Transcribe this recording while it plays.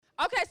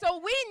So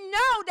we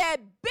know that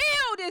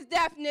Build is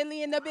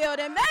definitely in the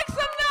building. Make some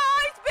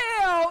noise,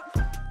 Build.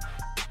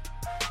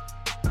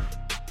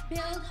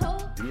 Build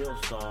hope.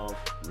 Build solve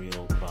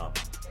real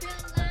problems.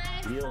 Build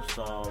life. Build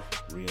solve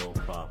real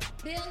problems.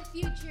 Build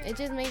future. It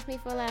just makes me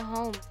feel at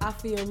home. I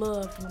feel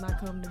loved when I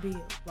come to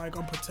Build. Like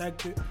I'm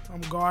protected,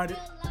 I'm guarded.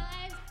 Build life.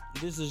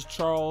 This is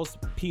Charles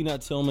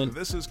Peanut Tillman.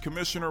 This is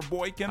Commissioner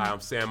Boykin. Hi,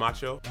 I'm Sam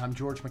Macho. I'm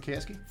George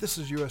McCaskey. This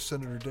is U.S.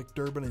 Senator Dick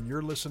Durbin, and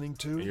you're listening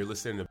to... And you're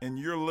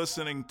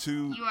listening to...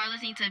 You are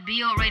listening to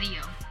Build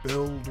Radio.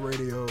 Build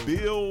Radio.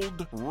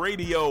 Build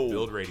Radio.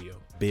 Build Radio.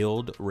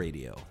 Build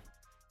Radio.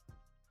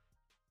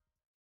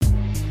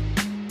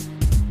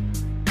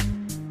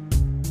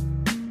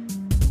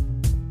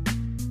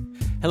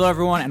 Hello,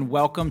 everyone, and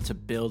welcome to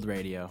Build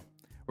Radio.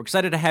 We're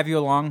excited to have you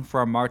along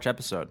for our March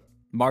episode.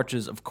 March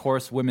is, of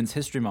course, Women's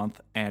History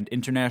Month, and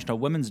International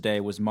Women's Day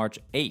was March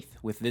 8th,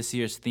 with this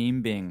year's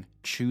theme being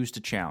Choose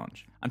to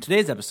Challenge. On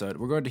today's episode,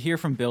 we're going to hear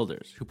from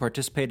builders who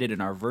participated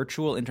in our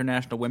virtual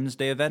International Women's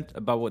Day event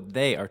about what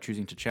they are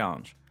choosing to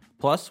challenge.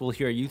 Plus, we'll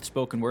hear a youth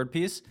spoken word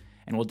piece,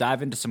 and we'll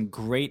dive into some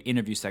great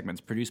interview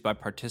segments produced by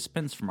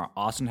participants from our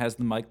Austin Has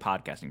the Mic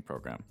podcasting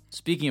program.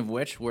 Speaking of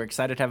which, we're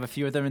excited to have a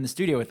few of them in the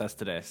studio with us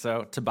today.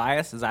 So,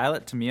 Tobias,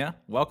 Zylet, Tamia,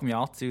 welcome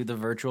y'all to the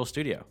virtual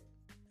studio.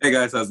 Hey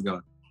guys, how's it going?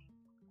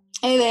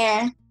 Hey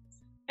there.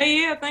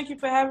 Hey, yeah, thank you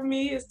for having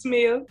me. It's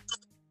Tamia.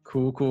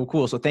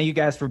 Cool. So thank you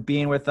guys for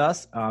being with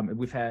us.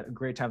 We've had a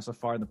great time so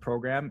far in the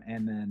program.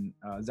 And then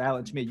Zylet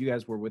and Tamia, you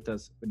guys were with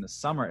us in the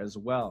summer as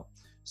well.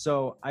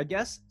 So I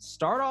guess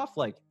start off,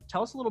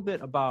 tell us a little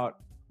bit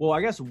about,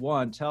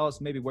 tell us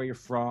maybe where you're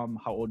from,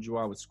 how old you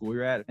are, what school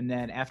you're at. And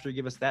then after you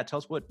give us that, tell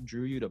us what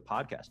drew you to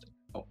podcasting.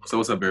 So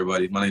what's up,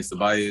 everybody? My name is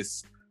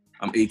Tobias.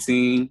 I'm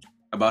 18,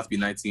 about to be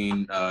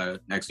 19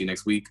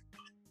 next week.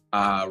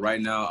 Right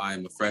now,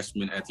 I'm a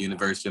freshman at the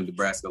University of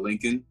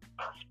Nebraska-Lincoln.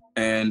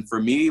 And for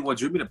me, what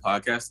drew me to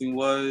podcasting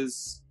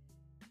was,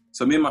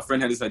 so me and my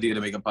friend had this idea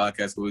to make a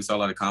podcast where we saw a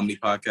lot of comedy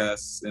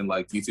podcasts and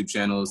YouTube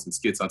channels and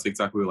skits on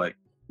TikTok. We were like,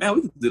 man,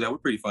 we can do that. We're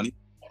pretty funny.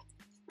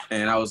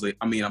 And I was like,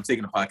 I'm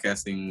taking a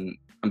podcasting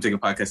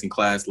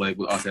class with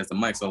Austin Has the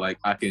Mic. So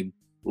I can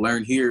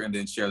learn here and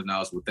then share the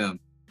knowledge with them.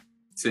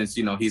 Since,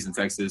 he's in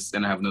Texas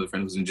and I have another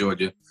friend who's in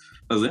Georgia.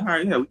 I was like, all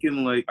right, yeah, we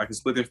can I can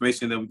split the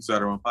information and then we can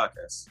start our own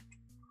podcast.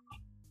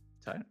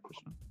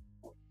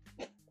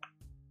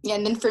 Yeah,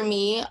 and then for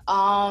me,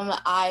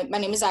 my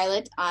name is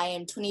Zylet. I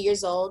am 20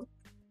 years old.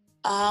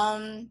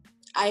 I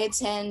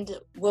attend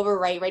Wilbur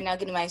Wright right now,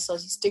 getting my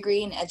associate's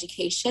degree in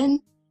education.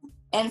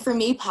 And for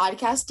me,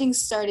 podcasting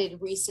started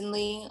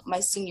recently,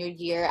 my senior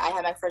year. I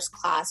had my first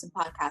class in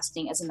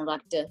podcasting as an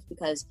elective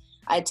because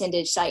I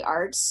attended Shy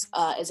Arts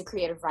as a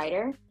creative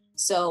writer.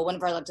 So one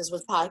of our electives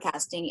was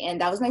podcasting, and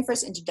that was my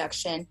first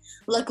introduction.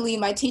 Luckily,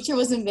 my teacher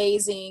was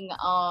amazing.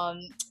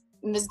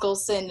 Ms.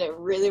 Golson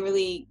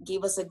really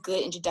gave us a good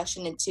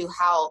introduction into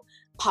how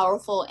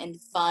powerful and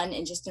fun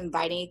and just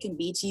inviting it can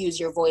be to use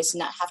your voice and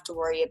not have to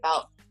worry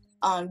about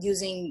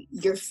using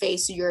your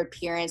face or your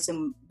appearance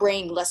and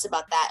worrying less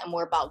about that and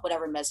more about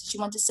whatever message you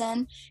want to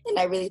send. And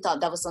I really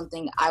thought that was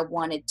something I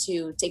wanted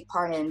to take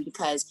part in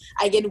because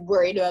I get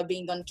worried about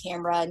being on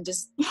camera and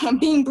just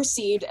being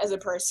perceived as a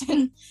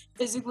person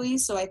physically.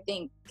 So I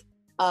think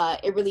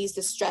it relieves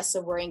the stress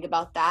of worrying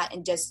about that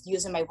and just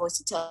using my voice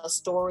to tell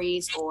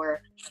stories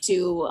or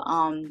to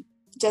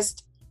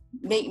just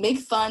make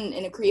fun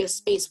in a creative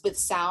space with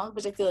sound,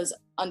 which I feel is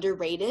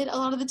underrated a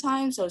lot of the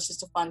time. So it's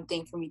just a fun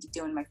thing for me to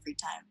do in my free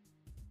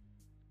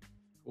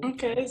time.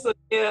 Okay,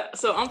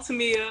 so I'm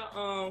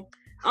Tamia.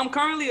 I'm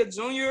currently a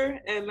junior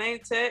at Lane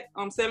Tech.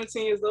 I'm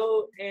 17 years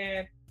old,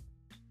 and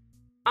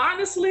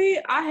honestly,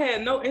 I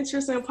had no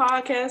interest in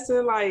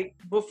podcasting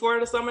before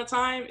the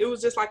summertime. It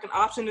was just an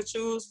option to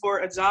choose for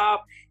a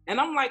job. And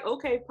I'm like,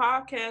 okay,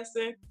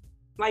 podcasting,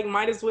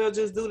 might as well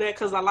just do that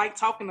because I like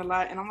talking a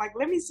lot. And I'm like,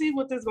 let me see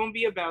what this is going to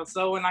be about.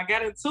 So when I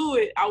got into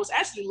it, I was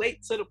actually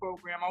late to the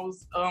program. I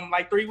was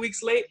 3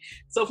 weeks late.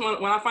 So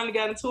when I finally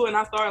got into it and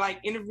I started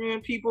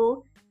interviewing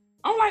people,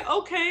 I'm like,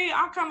 okay,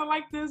 I kind of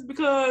like this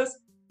because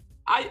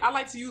I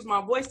like to use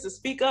my voice to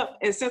speak up.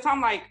 And since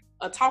I'm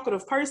a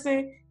talkative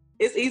person,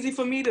 it's easy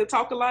for me to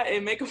talk a lot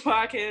and make a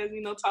podcast,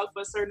 talk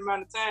for a certain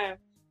amount of time.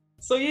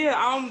 So yeah,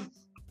 I'm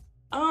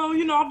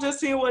just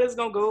seeing what it's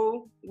gonna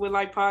go with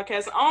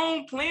podcasts. I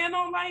don't plan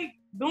on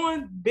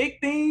doing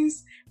big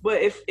things,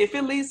 but if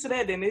it leads to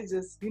that, then it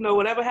just,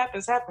 whatever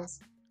happens.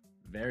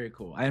 Very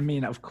cool. I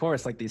mean, of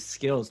course, these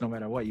skills, no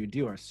matter what you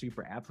do, are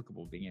super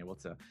applicable. Being able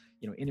to,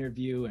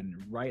 interview and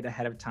write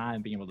ahead of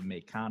time, being able to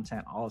make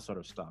content, all that sort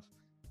of stuff.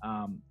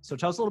 So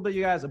tell us a little bit,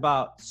 you guys,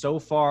 about so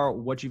far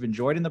what you've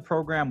enjoyed in the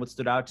program, what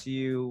stood out to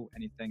you,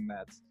 anything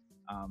that's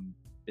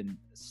been,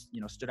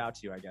 stood out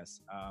to you, I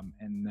guess.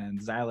 And then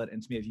Zylet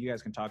and Tamia, if you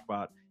guys can talk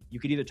about, you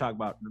could either talk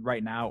about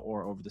right now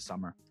or over the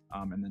summer.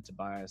 And then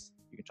Tobias,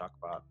 you can talk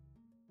about,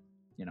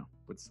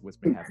 what's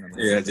been happening.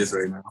 Yeah, just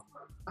right now.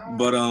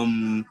 But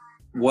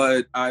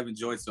what I've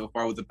enjoyed so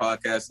far with the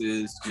podcast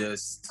is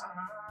just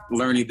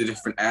learning the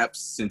different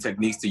apps and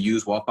techniques to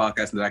use while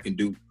podcasting that I can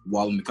do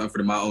while in the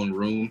comfort of my own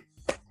room.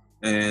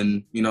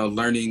 And, you know,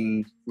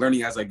 learning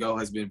as I go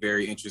has been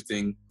very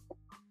interesting.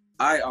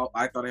 I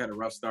thought I had a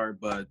rough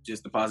start, but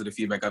just the positive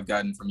feedback I've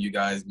gotten from you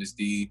guys, Ms.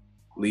 D,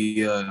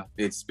 Leah,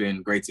 it's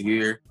been great to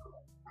hear.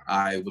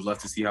 I would love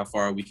to see how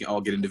far we can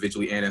all get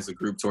individually and as a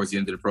group towards the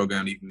end of the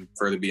program, even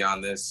further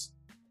beyond this.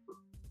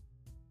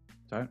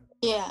 Sorry?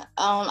 Yeah,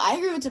 I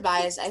agree with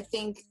Tobias. I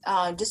think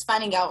just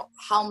finding out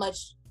how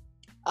much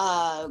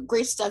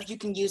great stuff you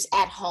can use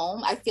at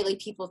home. I feel like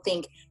people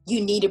think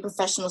you need a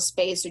professional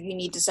space or you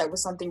need to start with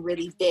something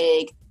really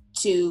big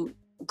to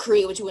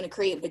create what you want to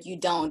create, but you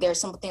don't. There are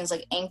some things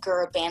like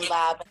Anchor,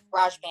 BandLab,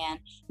 GarageBand.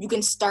 You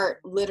can start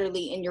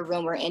literally in your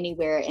room or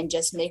anywhere and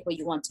just make what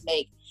you want to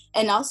make.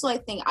 And also, I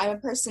think I'm a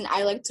person,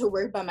 I like to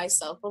work by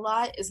myself a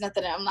lot. It's not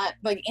that I'm not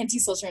like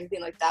antisocial or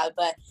anything like that,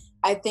 but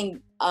I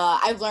think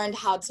I've learned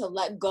how to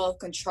let go of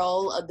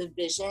control of the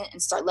vision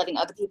and start letting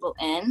other people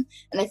in.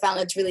 And I found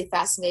it's really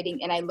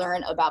fascinating, and I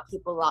learn about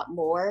people a lot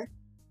more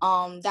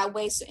that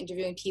way. So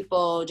interviewing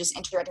people, just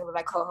interacting with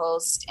my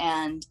co-host,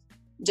 and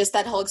just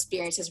that whole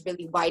experience has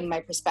really widened my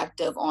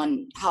perspective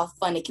on how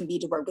fun it can be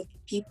to work with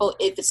people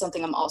if it's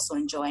something I'm also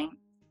enjoying.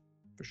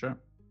 For sure.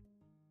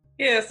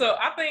 Yeah, so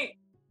I think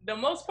the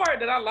most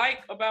part that I like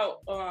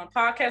about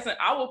podcasting,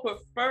 I would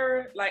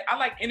prefer, like, I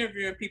like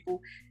interviewing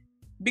people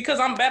because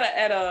I'm better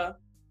at a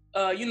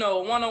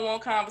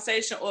one-on-one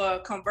conversation or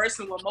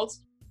conversing with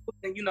most people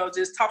than, you know,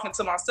 just talking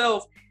to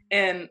myself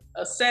in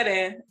a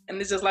setting.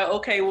 And it's just like,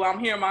 okay, well, I'm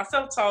hearing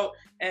myself talk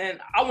and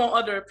I want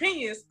other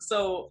opinions.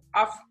 So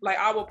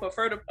I would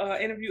prefer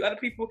to interview other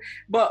people.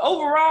 But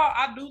overall,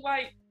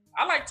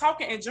 I like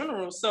talking in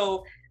general.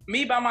 So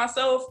me by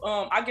myself,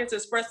 I get to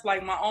express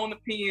like my own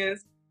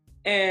opinions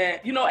and,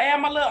 you know, add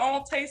my little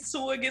own taste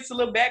to it, get a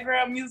little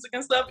background music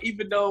and stuff,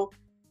 even though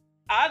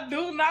I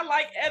do not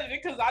like editing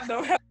because I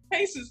don't have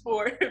patience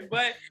for it.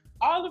 But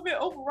all of it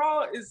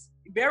overall is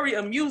very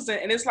amusing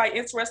and it's like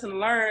interesting to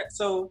learn.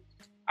 So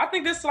I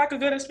think this is like a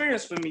good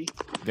experience for me.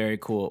 Very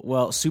cool.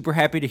 Well, super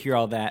happy to hear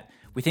all that.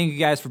 We thank you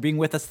guys for being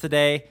with us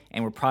today,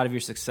 and we're proud of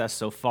your success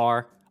so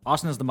far.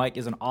 Austin as the Mic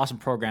is an awesome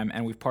program,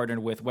 and we've partnered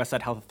with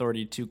Westside Health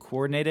Authority to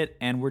coordinate it,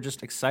 and we're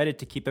just excited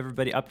to keep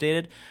everybody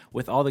updated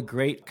with all the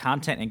great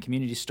content and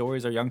community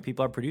stories our young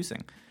people are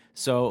producing.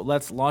 So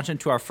let's launch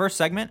into our first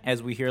segment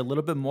as we hear a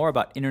little bit more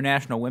about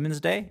International Women's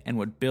Day and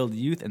what Build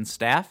youth and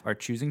staff are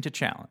choosing to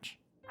challenge.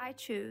 I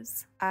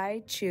choose.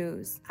 I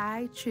choose.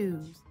 I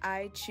choose.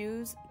 I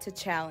choose to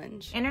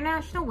challenge.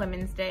 International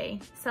Women's Day,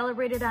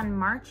 celebrated on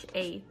March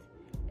 8th,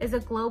 is a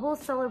global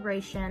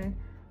celebration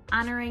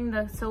honoring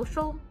the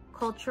social,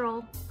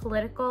 cultural,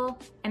 political,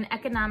 and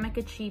economic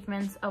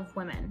achievements of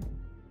women.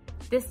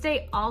 This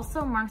day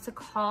also marks a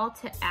call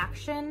to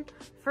action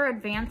for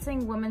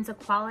advancing women's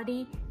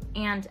equality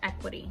and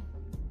equity.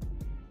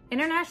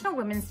 International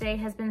Women's Day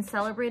has been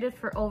celebrated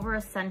for over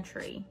a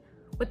century,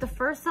 with the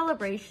first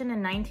celebration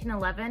in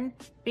 1911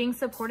 being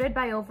supported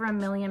by over 1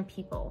 million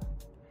people.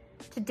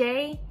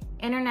 Today,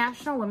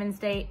 International Women's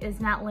Day is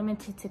not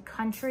limited to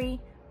country,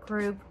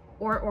 group,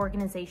 or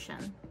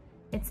organization.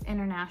 It's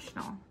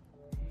international.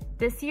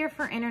 This year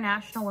for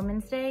International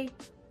Women's Day,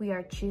 we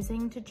are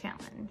choosing to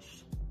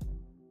challenge.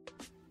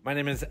 My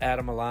name is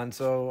Adam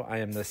Alonso. I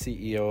am the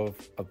CEO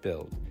of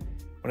Build.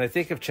 When I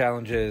think of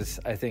challenges,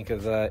 I think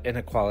of the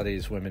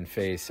inequalities women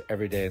face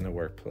every day in the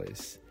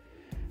workplace.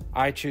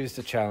 I choose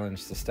to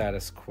challenge the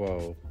status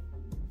quo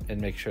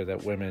and make sure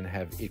that women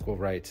have equal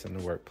rights in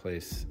the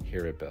workplace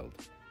here at Build.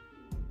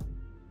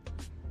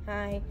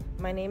 Hi,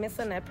 my name is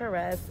Annette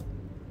Perez.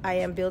 I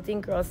am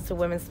Building Girls to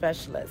Women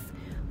Specialist.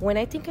 When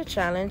I think of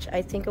challenge,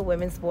 I think of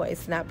women's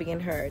voice not being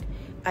heard.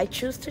 I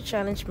choose to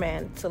challenge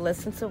men to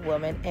listen to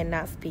women and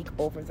not speak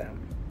over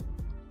them.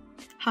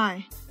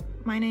 Hi,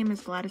 my name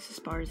is Gladys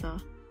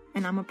Esparza,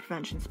 and I'm a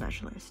prevention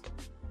specialist.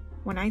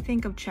 When I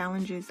think of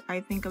challenges, I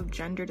think of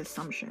gendered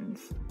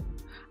assumptions.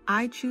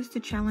 I choose to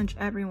challenge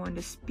everyone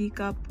to speak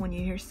up when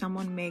you hear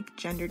someone make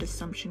gendered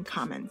assumption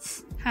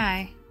comments.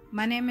 Hi,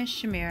 my name is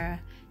Shamira,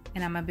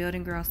 and I'm a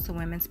Building Girls to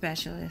Women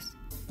specialist.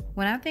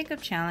 When I think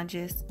of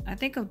challenges, I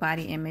think of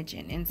body image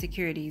and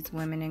insecurities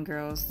women and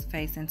girls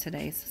face in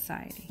today's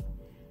society.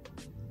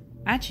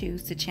 I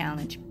choose to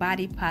challenge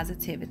body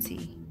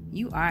positivity.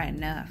 You are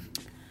enough.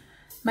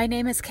 My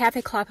name is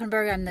Kathy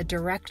Kloppenberg. I'm the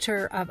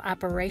Director of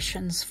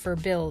Operations for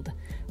Build.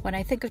 When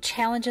I think of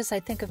challenges, I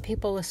think of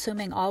people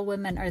assuming all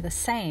women are the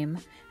same,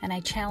 and I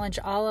challenge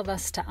all of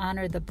us to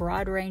honor the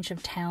broad range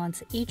of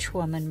talents each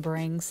woman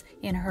brings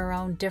in her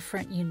own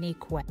different,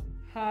 unique way.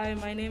 Hi,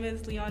 my name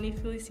is Leonie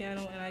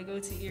Feliciano, and I go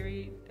to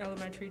Erie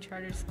Elementary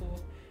Charter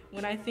School.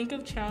 When I think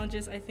of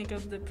challenges, I think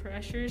of the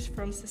pressures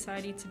from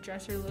society to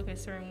dress or look a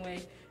certain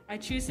way. I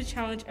choose to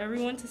challenge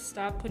everyone to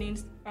stop putting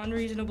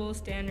unreasonable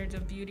standards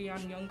of beauty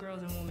on young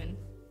girls and women.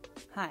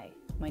 Hi,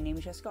 my name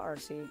is Jessica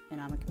Arce, and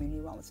I'm a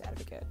community wellness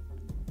advocate.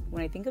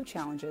 When I think of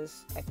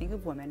challenges, I think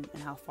of women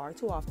and how far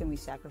too often we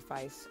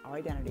sacrifice our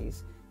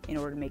identities in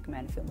order to make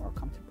men feel more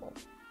comfortable.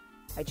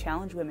 I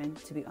challenge women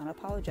to be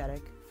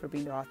unapologetic for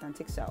being their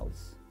authentic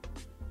selves.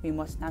 We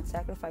must not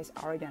sacrifice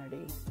our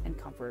identity and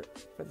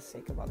comfort for the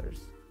sake of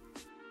others.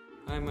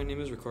 Hi, my name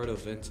is Ricardo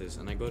Vences,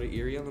 and I go to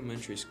Erie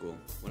Elementary School.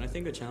 When I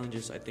think of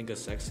challenges, I think of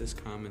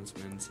sexist comments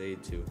men say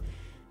to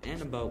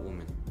and about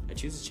women. I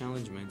choose to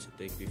challenge men to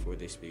think before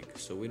they speak,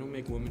 so we don't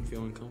make women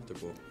feel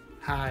uncomfortable.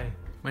 Hi,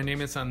 my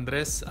name is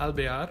Andres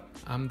Alvear.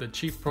 I'm the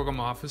Chief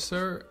Program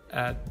Officer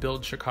at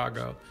Build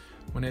Chicago.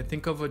 When I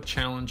think of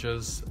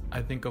challenges,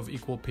 I think of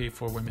equal pay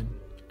for women.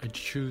 I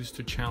choose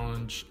to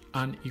challenge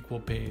unequal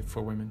pay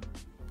for women.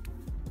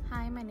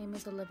 Hi, my name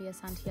is Olivia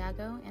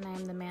Santiago, and I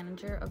am the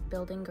manager of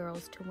Building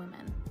Girls to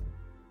Women.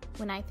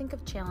 When I think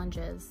of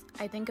challenges,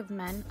 I think of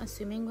men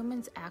assuming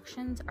women's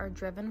actions are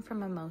driven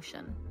from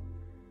emotion.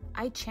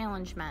 I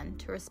challenge men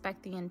to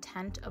respect the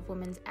intent of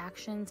women's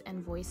actions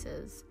and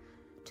voices,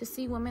 to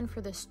see women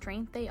for the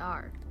strength they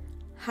are.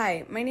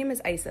 Hi, my name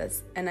is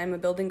Isis, and I'm a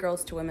Building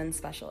Girls to Women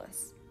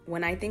specialist.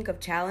 When I think of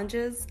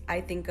challenges,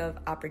 I think of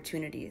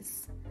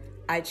opportunities.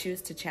 I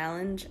choose to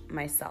challenge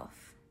myself.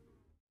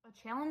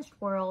 A challenged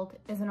world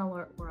is an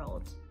alert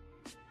world.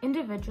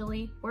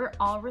 Individually, we're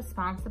all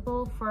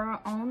responsible for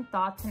our own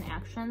thoughts and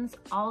actions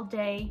all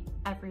day,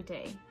 every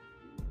day.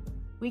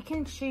 We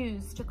can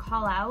choose to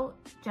call out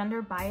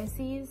gender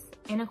biases,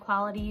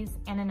 inequalities,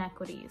 and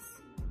inequities.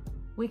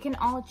 We can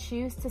all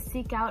choose to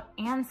seek out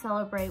and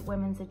celebrate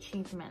women's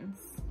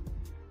achievements.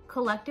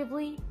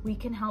 Collectively, we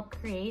can help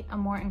create a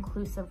more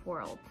inclusive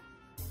world.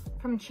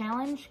 From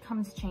challenge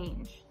comes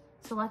change,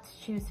 so let's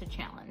choose to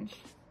challenge.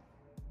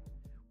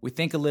 We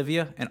thank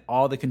Olivia and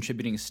all the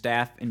contributing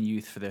staff and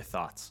youth for their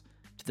thoughts.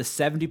 To the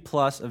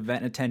 70-plus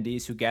event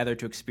attendees who gathered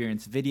to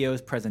experience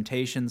videos,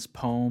 presentations,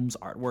 poems,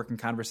 artwork, and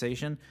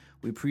conversation,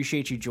 we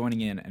appreciate you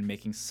joining in and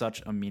making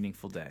such a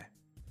meaningful day.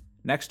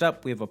 Next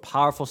up, we have a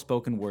powerful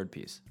spoken word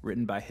piece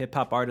written by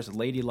hip-hop artist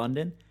Lady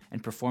London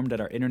and performed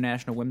at our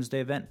International Women's Day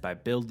event by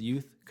Build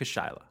Youth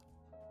Kashyla.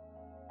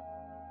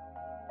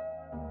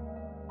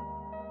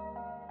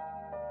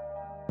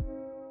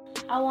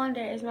 I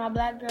wonder, is my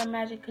black girl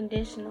magic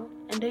conditional?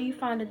 And do you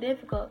find it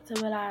difficult to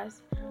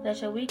realize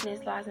that your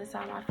weakness lies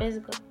inside my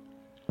physical,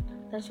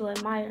 that you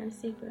admire in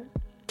secret?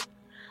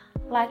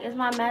 Like, is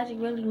my magic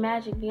really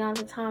magic beyond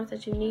the times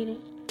that you need it?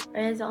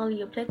 Or is it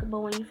only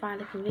applicable when you find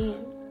it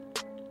convenient?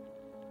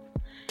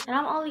 And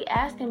I'm only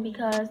asking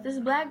because this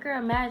black girl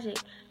magic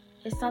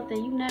is something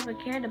you never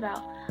cared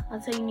about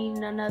until you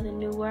needed another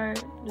new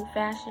word, new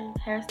fashion,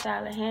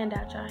 hairstyle, or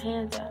handout, your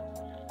hands out.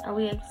 And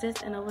we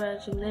exist in a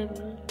world you live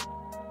in.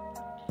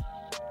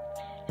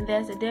 And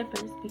there's a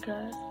difference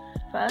because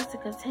for us to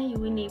continue,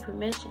 we need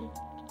permission.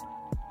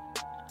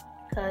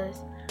 Because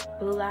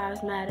blue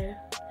lives matter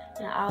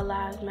and all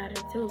lives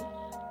matter too.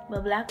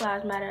 But Black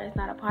Lives Matter is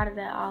not a part of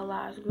that all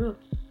lives group.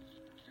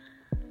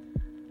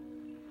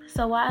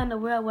 So why in the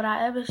world would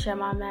I ever share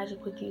my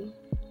magic with you?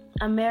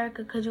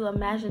 America, could you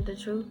imagine the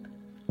truth?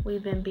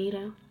 We've been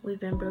beaten, we've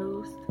been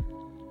bruised,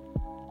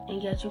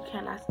 and yet you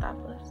cannot stop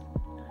us.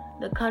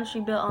 The country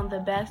built on the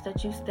backs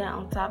that you stand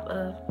on top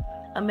of.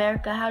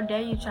 America, how dare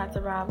you try to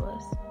rob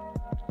us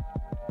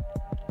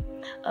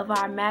of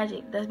our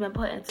magic that's been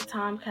put into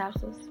time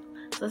capsules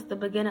since the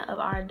beginning of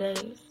our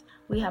days.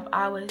 We have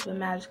always been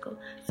magical,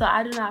 so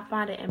I do not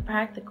find it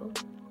impractical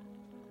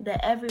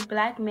that every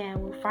black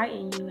man will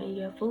frighten you in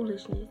your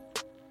foolishness,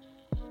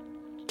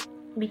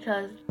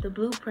 because the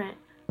blueprint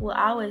will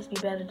always be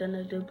better than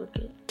the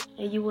duplicate,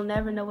 and you will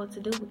never know what to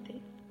do with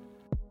it.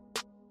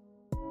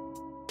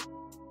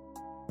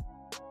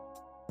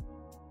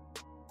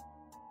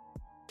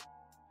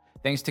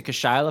 Thanks to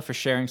Kashyla for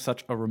sharing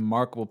such a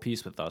remarkable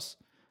piece with us.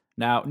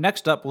 Now,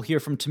 next up, we'll hear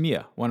from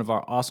Tamia, one of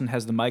our Austin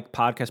Has the Mic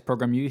podcast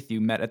program youth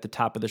you met at the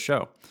top of the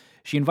show.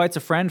 She invites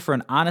a friend for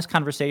an honest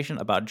conversation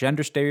about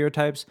gender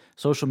stereotypes,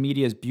 social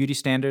media's beauty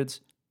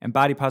standards, and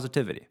body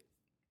positivity.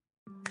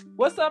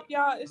 What's up,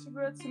 y'all? It's your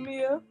girl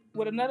Tamia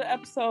with another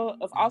episode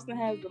of Austin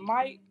Has the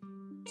Mic.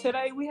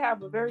 Today, we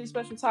have a very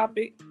special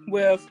topic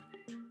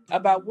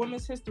about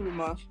Women's History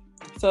Month.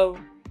 So,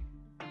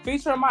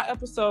 featuring my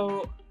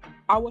episode,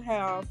 I will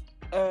have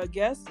a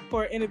guest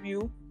for an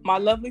interview, my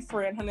lovely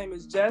friend. Her name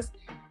is Jess.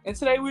 And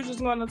today we're just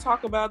going to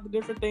talk about the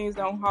different things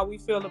on how we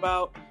feel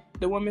about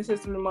the Women's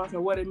History Month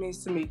and what it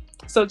means to me.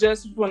 So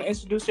Jess, you want to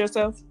introduce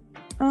yourself?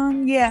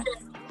 Yeah.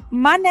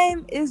 My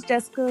name is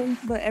Jessica,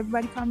 but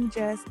everybody call me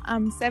Jess.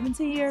 I'm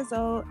 17 years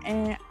old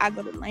and I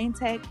go to Lane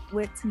Tech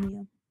with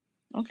Tamia.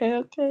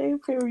 Okay,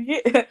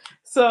 period.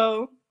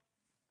 So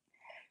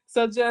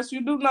Jess,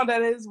 you do know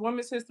that it is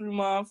Women's History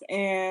Month,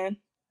 and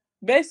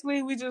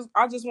basically,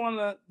 I just want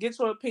to get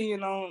your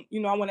opinion on,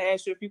 I want to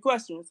ask you a few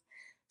questions.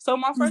 So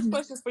my first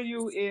question for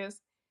you is,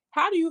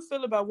 how do you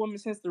feel about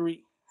Women's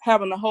History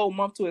having a whole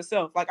month to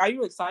itself? Like, are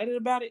you excited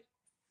about it?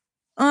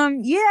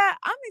 Yeah,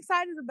 I'm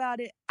excited about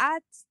it. I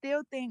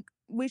still think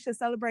we should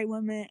celebrate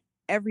women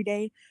every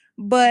day,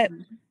 but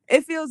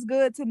it feels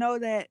good to know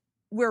that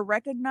we're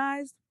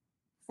recognized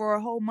for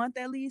a whole month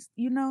at least,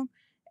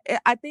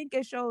 I think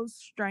it shows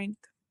strength.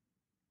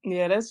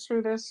 Yeah, that's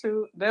true.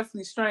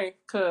 Definitely strength,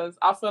 because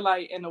I feel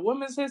like in the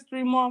Women's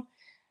History Month,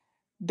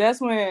 that's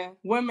when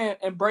women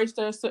embrace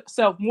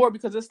themselves more,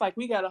 because it's like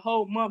we got a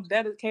whole month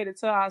dedicated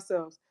to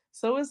ourselves.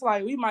 So it's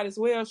like we might as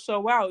well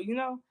show out,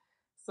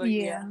 So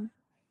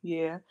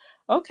yeah.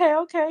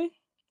 Okay.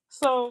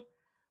 So,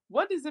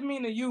 what does it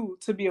mean to you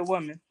to be a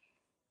woman?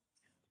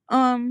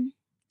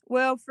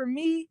 Well, for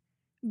me,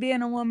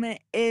 being a woman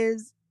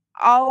is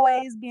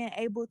always being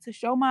able to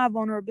show my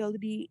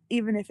vulnerability,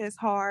 even if it's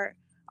hard.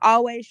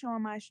 Always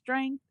showing my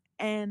strength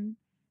and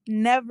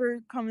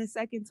never coming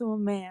second to a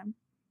man.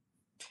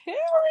 Period.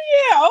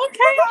 Okay,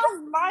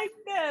 I like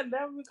that.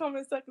 Never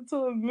becoming second to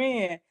a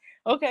man.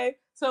 Okay,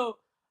 so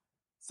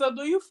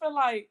do you feel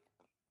like,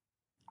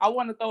 I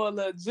want to throw a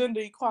little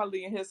gender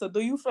equality in here? So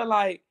do you feel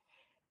like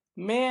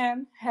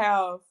men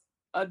have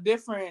a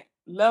different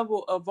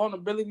level of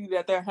vulnerability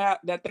that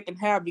they can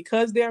have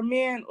because they're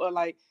men, or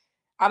like,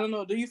 I don't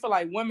know, do you feel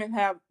like women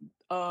have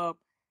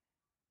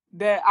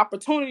that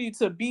opportunity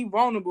to be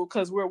vulnerable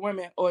because we're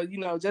women, or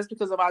just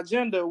because of our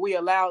gender we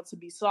allowed to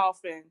be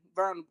soft and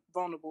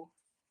vulnerable?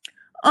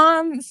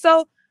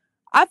 So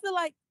I feel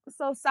like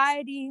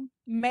society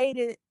made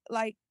it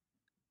like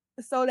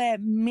so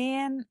that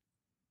men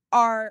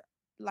are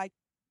like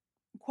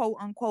quote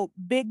unquote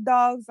big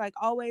dogs, like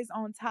always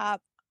on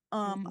top,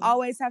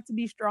 always have to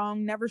be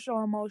strong, never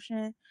show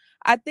emotion.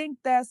 I think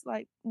that's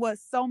like what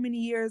so many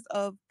years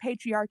of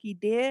patriarchy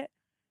did.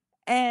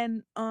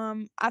 And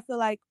I feel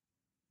like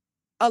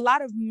a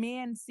lot of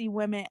men see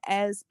women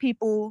as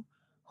people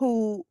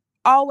who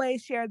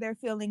always share their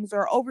feelings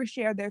or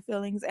overshare their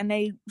feelings, and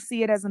they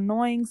see it as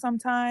annoying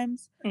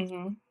sometimes.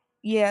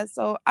 Yeah,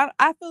 so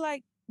I feel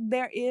like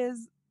there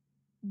is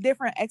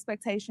different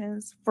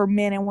expectations for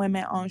men and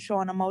women on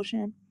showing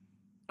emotion.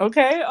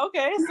 Okay.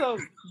 So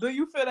do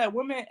you feel that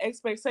women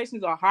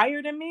expectations are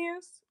higher than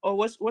men's, or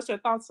what's your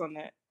thoughts on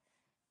that?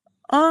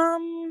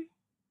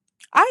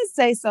 I'd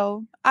say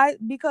so.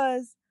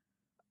 Because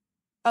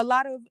a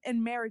lot of,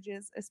 in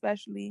marriages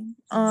especially,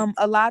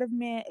 a lot of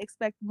men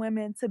expect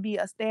women to be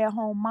a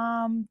stay-at-home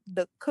mom,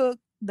 the cook,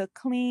 the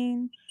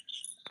clean,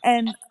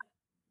 and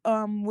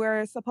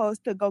we're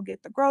supposed to go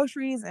get the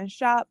groceries and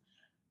shop.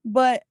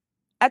 But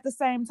at the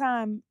same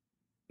time,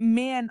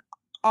 men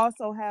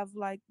also have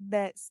like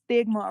that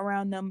stigma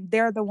around them.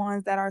 They're the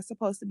ones that are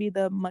supposed to be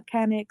the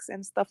mechanics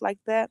and stuff like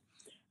that.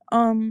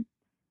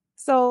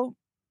 So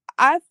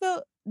I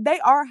feel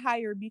they are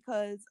higher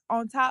because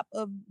on top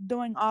of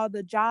doing all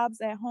the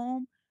jobs at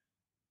home,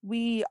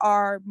 we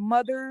are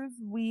mothers.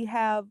 We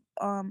have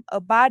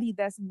a body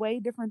that's way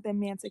different than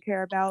men to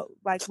care about.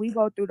 Like we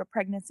go through the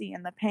pregnancy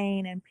and the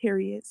pain and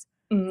periods.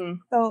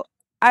 So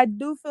I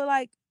do feel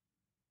like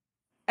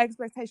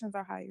expectations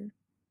are higher.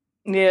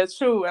 Yeah,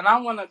 true. And I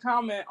want to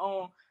comment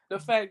on the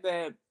fact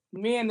that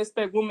men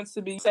expect women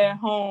to be at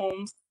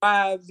home,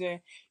 wives, and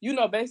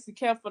basically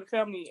care for the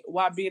family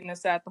while being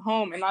inside the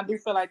home. And I do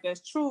feel like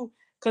that's true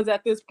because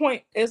at this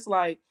point, it's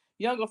like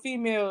younger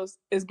females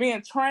is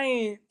being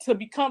trained to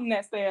become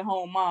that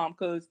stay-at-home mom.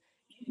 Because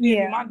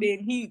my dad,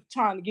 he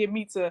trying to get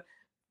me to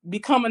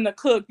becoming a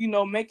cook,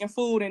 making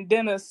food and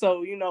dinner.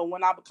 So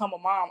when I become a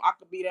mom, I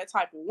could be that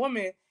type of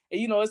woman.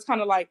 And it's kind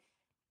of like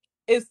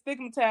it's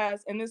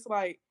stigmatized, and it's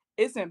like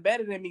it's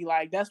embedded in me,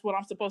 like that's what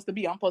I'm supposed to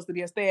be. I'm supposed to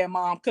be a stay-at-home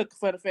mom, cook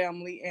for the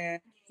family, and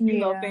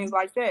things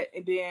like that.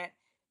 And then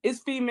it's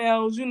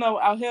females,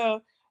 out here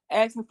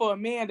asking for a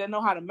man that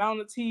know how to mount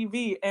a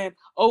TV, and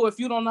if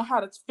you don't know how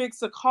to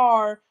fix a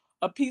car,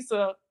 a piece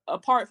of a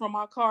part from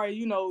my car,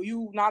 you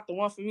not the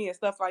one for me, and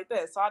stuff like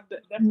that. So I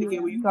definitely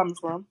get where you're coming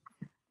from.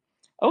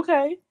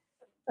 Okay.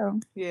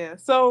 Yeah.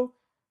 So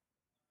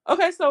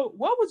okay, so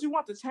what would you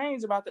want to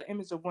change about the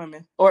image of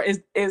women, or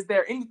is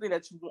there anything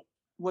that you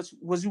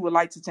you would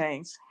like to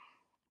change?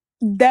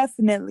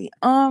 Definitely.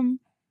 The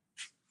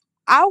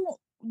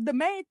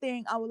main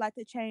thing I would like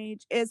to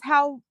change is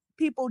how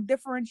people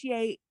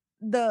differentiate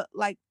the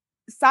like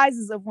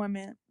sizes of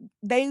women.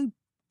 They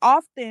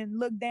often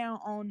look down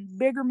on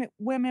bigger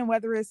women,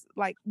 whether it's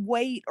like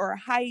weight or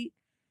height.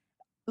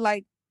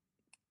 Like,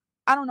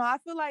 I don't know. I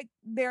feel like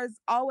there's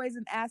always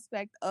an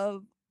aspect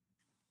of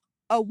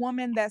a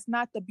woman that's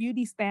not the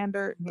beauty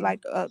standard,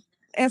 like a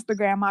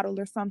Instagram model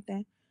or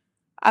something.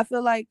 I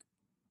feel like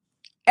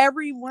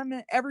every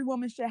woman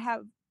should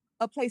have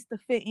a place to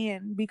fit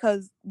in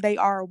because they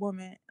are a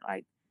woman.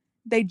 Like,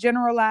 they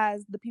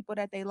generalize the people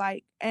that they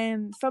like,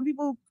 and some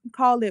people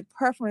call it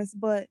preference,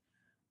 but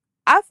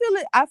I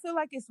feel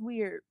like it's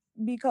weird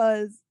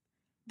because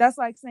that's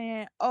like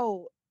saying,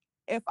 oh,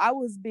 if I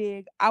was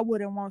big, I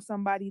wouldn't want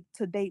somebody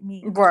to date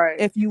me, right?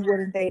 If you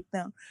wouldn't date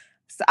them.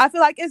 So I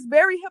feel like it's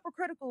very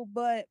hypocritical,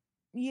 but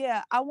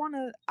yeah, I want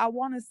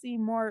to see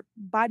more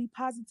body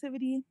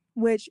positivity,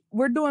 which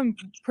we're doing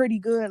pretty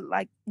good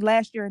like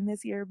last year and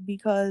this year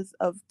because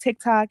of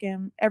TikTok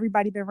and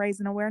everybody been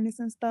raising awareness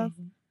and stuff.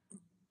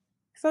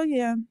 So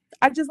yeah,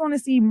 I just want to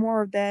see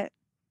more of that.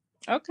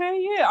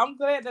 Okay, yeah, I'm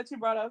glad that you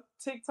brought up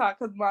TikTok,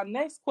 because my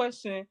next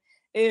question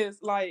is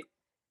like,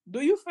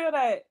 do you feel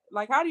that,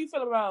 like, how do you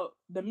feel about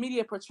the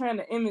media portraying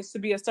the image to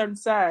be a certain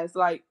size?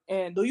 Like,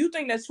 and do you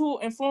think that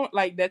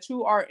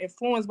you are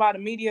influenced by the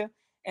media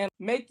and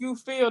make you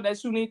feel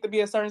that you need to be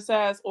a certain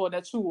size, or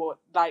that you would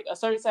like a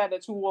certain size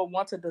that you will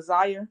want to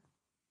desire?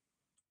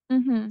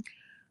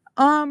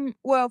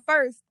 Well,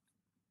 first,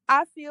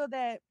 I feel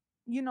that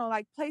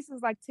like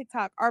places like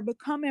TikTok are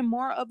becoming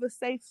more of a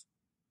safe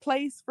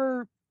place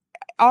for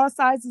all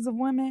sizes of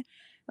women.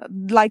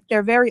 Like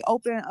they're very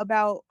open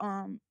about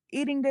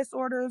eating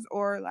disorders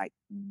or like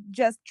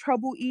just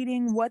trouble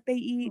eating, what they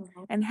eat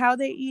and how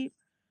they eat.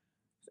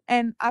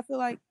 And I feel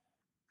like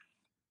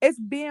it's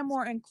being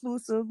more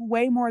inclusive,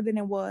 way more than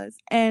it was.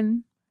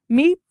 And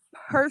me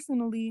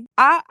personally,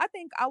 I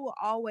think I will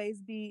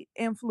always be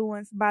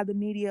influenced by the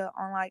media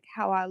on like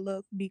how I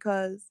look,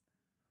 because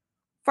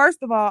first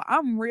of all,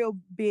 I'm real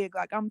big.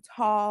 Like I'm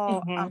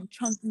tall, I'm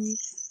chunky.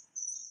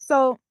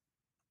 So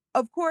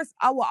of course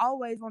I will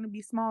always want to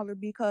be smaller,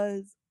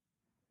 because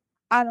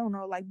I don't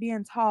know, like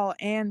being tall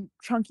and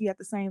chunky at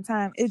the same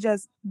time, it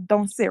just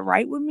don't sit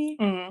right with me.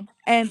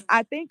 And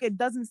I think it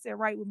doesn't sit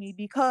right with me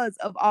because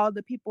of all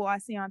the people I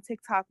see on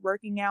TikTok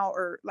working out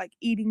or like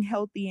eating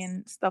healthy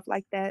and stuff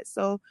like that.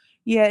 So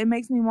yeah, it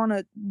makes me want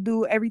to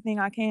do everything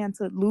I can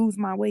to lose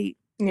my weight.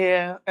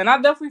 Yeah, and I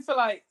definitely feel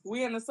like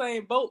we in the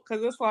same boat,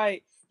 because it's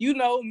like,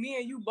 me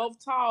and you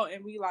both tall,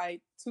 and we like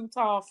two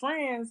tall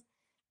friends,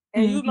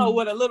 and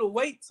with a little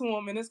weight to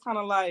them, and it's kind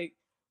of like,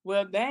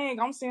 well, dang,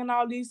 I'm seeing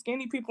all these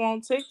skinny people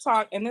on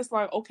TikTok, and it's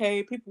like,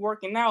 okay, people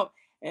working out,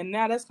 and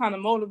now that's kind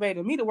of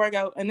motivated me to work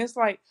out, and it's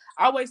like,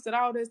 I wasted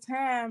all this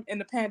time in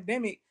the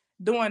pandemic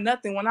doing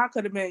nothing when I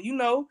could have been,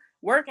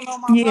 working on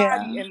my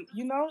body,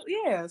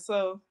 and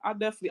so I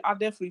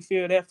definitely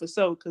feel that for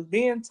sure, because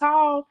being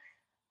tall,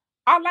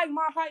 I like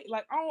my height.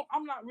 Like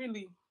I'm not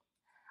really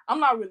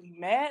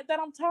mad that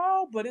I'm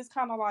tall, but it's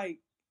kind of like,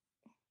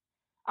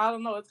 I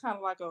don't know. It's kind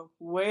of like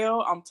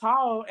I'm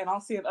tall, and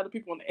I'm seeing other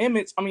people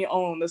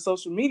on the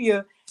social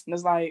media, and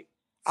it's like,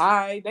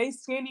 they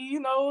skinny, a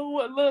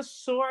little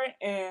short,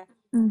 and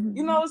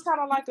it's kind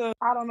of like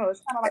I don't know.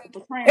 It's kind of like a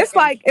portraying.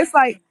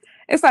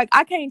 It's like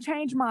I can't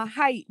change my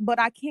height, but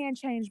I can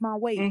change my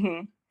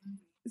weight.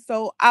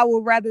 So I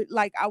would rather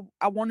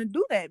I want to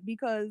do that,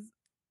 because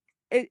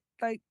it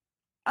like,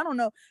 I don't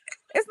know.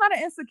 It's not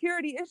an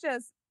insecurity. It's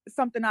just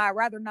something I'd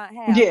rather not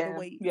have. Yeah. The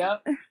weight.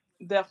 Yep.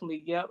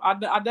 Definitely. Yep. I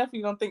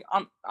definitely don't think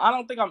I'm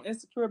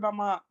insecure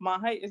about my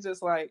height. It's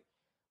just like,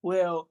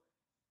 well,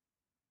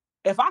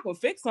 if I can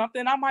fix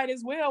something, I might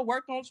as well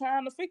work on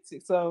trying to fix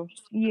it. So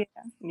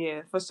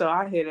yeah, for sure.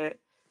 I hear that.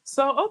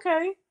 So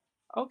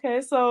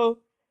okay. So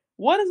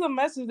what is a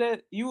message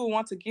that you would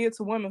want to give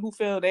to women who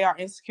feel they are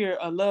insecure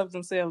or love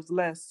themselves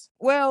less?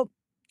 Well,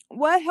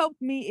 what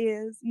helped me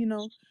is,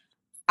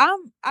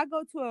 I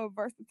go to a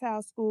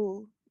versatile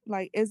school.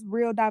 Like, it's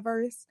real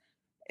diverse.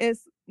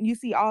 You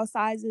see all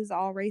sizes,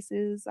 all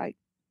races. Like,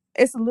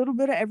 it's a little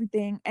bit of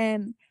everything.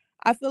 And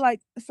I feel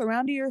like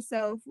surrounding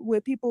yourself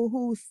with people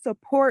who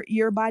support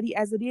your body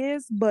as it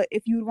is, but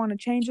if you want to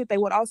change it, they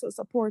would also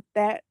support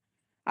that.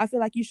 I feel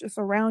like you should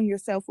surround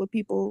yourself with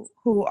people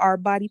who are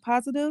body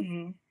positive.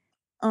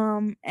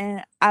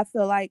 And I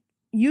feel like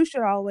you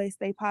should always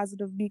stay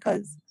positive,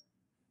 because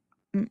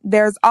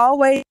there's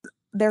always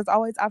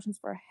options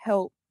for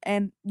help,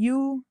 and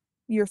you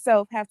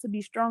yourself have to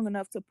be strong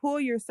enough to pull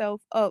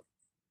yourself up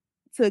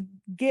to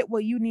get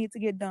what you need to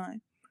get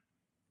done.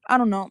 I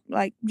don't know,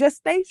 like, just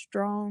stay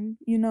strong,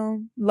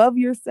 love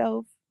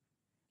yourself,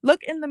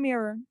 look in the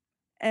mirror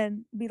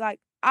and be like,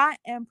 I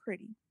am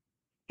pretty.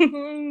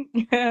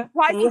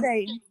 Twice a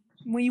day,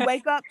 when you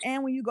wake up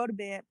and when you go to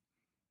bed.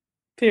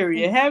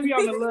 Period. Have you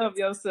on to love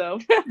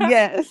yourself.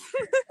 Yes.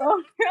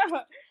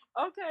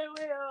 Okay,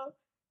 well,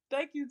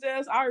 thank you,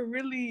 Jess. I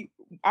really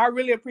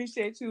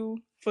appreciate you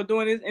for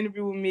doing this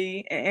interview with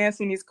me and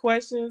answering these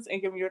questions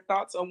and giving your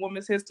thoughts on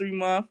Women's History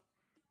Month.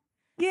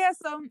 Yeah,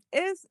 so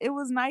it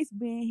was nice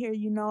being here.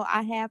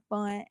 I had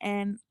fun,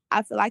 and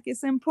I feel like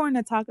it's important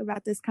to talk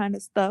about this kind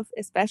of stuff,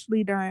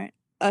 especially during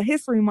a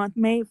History Month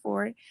made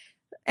for it.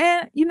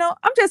 And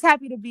I'm just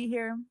happy to be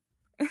here.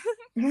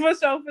 For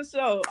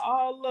sure.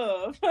 All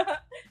love.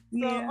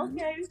 So,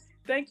 okay.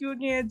 Thank you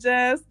again,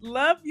 Jess.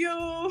 Love you.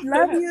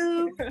 Love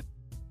you.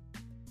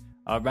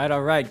 All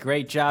right.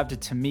 Great job to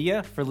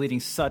Tamia for leading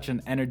such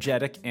an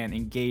energetic and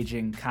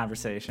engaging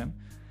conversation.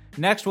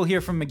 Next, we'll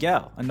hear from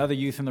Miguel, another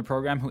youth in the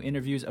program who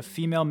interviews a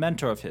female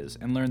mentor of his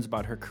and learns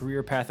about her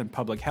career path in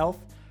public health,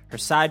 her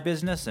side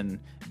business, and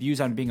views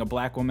on being a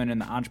black woman in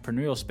the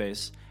entrepreneurial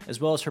space, as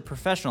well as her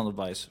professional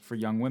advice for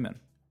young women.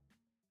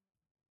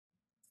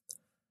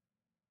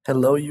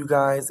 Hello, you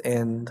guys,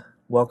 and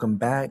welcome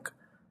back.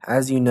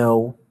 As you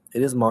know,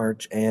 it is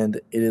March, and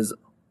it is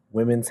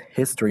Women's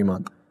History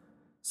Month.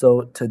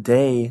 So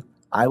today,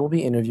 I will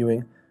be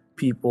interviewing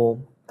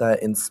people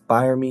that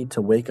inspire me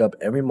to wake up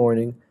every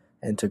morning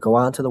and to go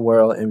out into the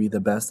world and be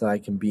the best that I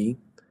can be.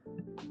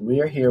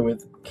 We are here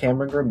with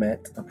Cameron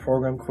Grimmett, a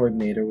program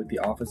coordinator with the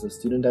Office of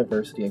Student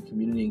Diversity and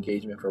Community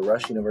Engagement for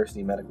Rush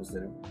University Medical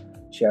Center.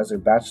 She has her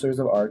Bachelor's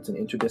of Arts in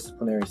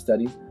Interdisciplinary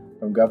Studies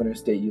from Governor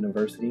State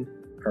University,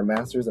 her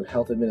Master's of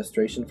Health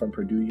Administration from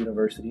Purdue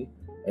University,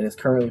 and is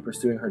currently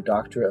pursuing her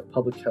Doctorate of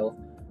Public Health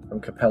from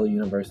Capella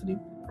University.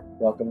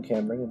 Welcome,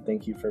 Cameron, and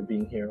thank you for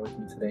being here with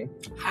me today.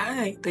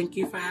 Hi, thank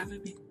you for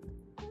having me.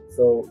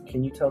 So,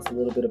 can you tell us a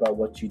little bit about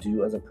what you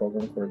do as a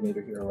program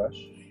coordinator here at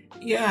Rush?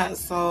 Yeah,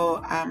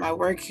 so I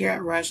work here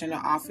at Rush in the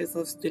Office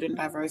of Student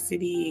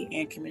Diversity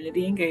and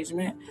Community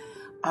Engagement.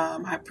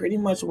 I pretty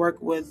much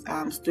work with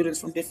students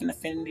from different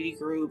affinity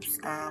groups.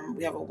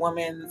 We have a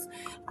women's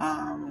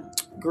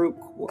group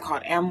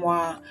called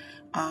AMWA.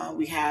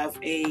 We have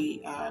a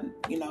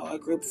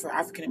group for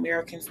African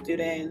American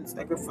students,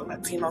 a group for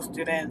Latino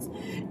students,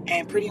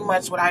 and pretty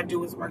much what I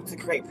do is work to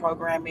create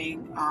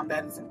programming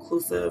that is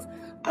inclusive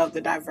of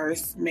the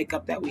diverse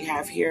makeup that we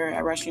have here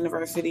at Rush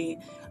University.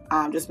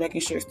 Just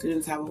making sure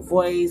students have a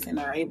voice and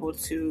are able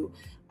to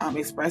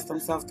express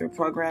themselves through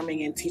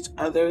programming and teach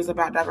others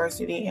about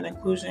diversity and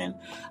inclusion.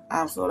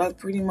 So that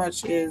pretty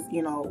much is,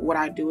 what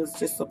I do is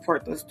just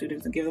support those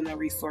students and give them the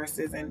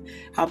resources and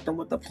help them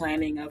with the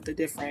planning of the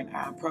different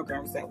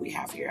programs that we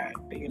have here at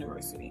the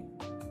university.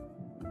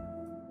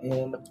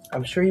 And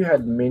I'm sure you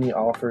had many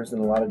offers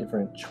and a lot of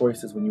different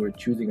choices when you were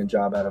choosing a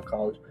job out of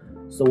college.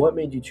 So what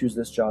made you choose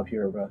this job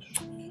here at Rush?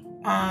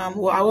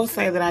 Well, I will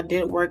say that I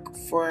did work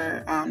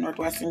for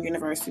Northwestern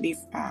University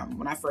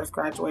when I first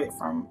graduated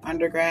from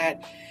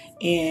undergrad.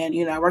 And,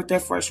 I worked there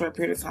for a short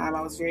period of time.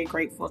 I was very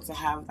grateful to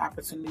have the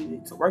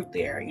opportunity to work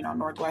there.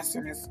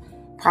 Northwestern is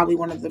probably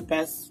one of the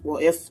best, well,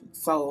 if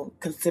so,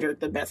 considered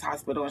the best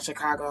hospital in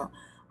Chicago.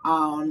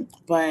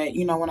 But,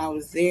 when I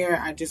was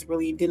there, I just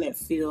really didn't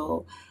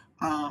feel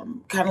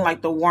kind of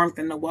like the warmth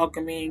and the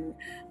welcoming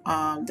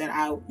that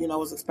I,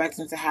 was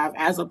expecting to have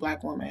as a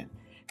Black woman.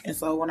 And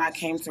so when I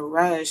came to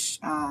Rush,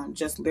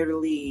 just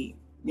literally,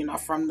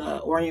 from the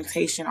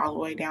orientation all the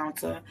way down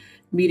to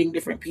meeting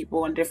different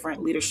people in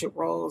different leadership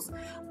roles,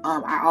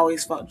 I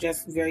always felt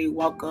just very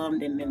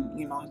welcomed and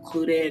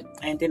included,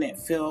 and didn't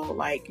feel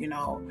like,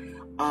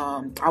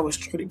 I was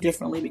treated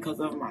differently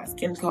because of my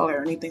skin color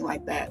or anything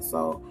like that.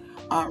 So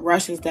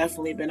Rush has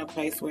definitely been a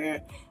place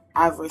where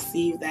I've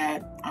received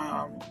that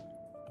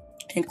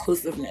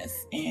inclusiveness,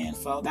 and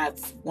so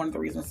that's one of the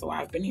reasons why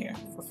I've been here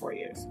for 4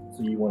 years.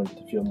 So you wanted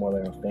to feel more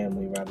like a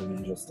family rather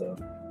than just a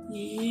work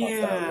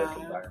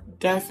environment.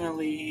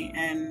 Definitely.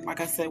 And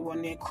like I said,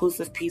 when the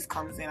inclusive piece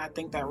comes in, I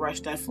think that Rush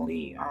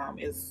definitely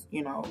is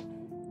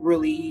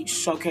really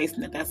showcasing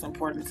that that's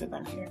important to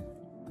them here.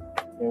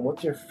 And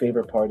what's your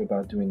favorite part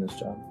about doing this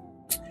job?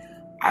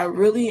 I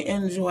really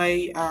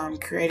enjoy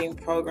creating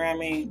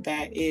programming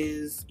that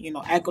is,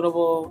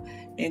 equitable,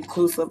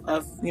 inclusive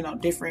of,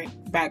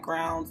 different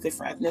backgrounds,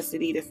 different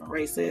ethnicity, different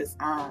races.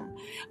 I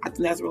think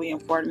that's really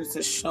important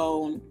to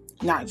show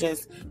not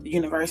just the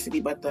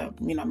university, but the,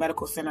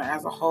 medical center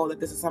as a whole,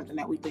 that this is something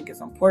that we think is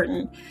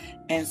important.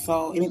 And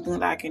so anything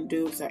that I can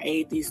do to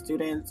aid these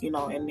students,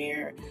 in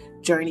their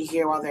journey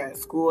here while they're at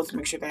school, to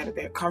make sure that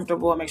they're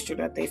comfortable, make sure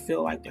that they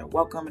feel like they're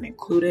welcome and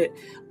included,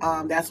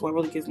 that's what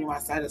really gives me my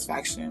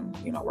satisfaction,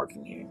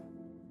 working here.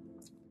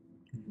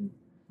 Mm-hmm.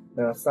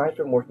 Now, aside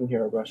from working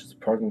here at Rush as a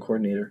program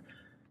coordinator,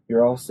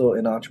 you're also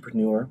an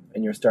entrepreneur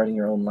and you're starting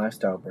your own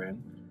lifestyle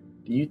brand.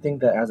 Do you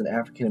think that as an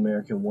African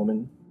American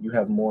woman, you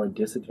have more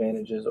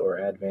disadvantages or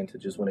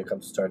advantages when it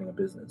comes to starting a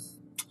business?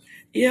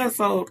 Yeah,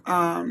 so,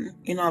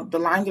 the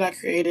line that I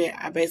created,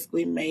 I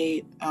basically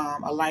made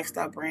a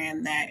lifestyle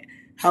brand that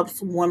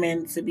helps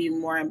women to be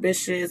more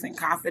ambitious and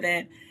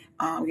confident,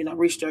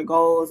 reach their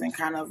goals and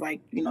kind of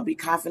be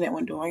confident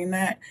when doing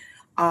that.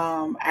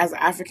 As an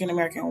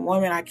African-American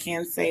woman, I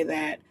can say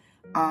that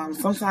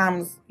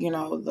sometimes,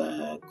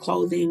 the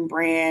clothing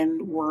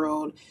brand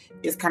world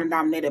is kind of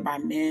dominated by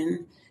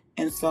men.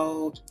 And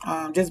so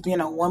just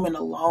being a woman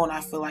alone, I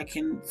feel like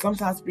can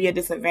sometimes be a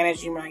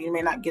disadvantage. You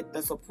may not get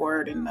the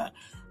support and the,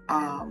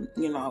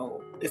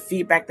 the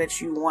feedback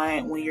that you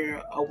want when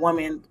you're a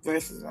woman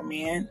versus a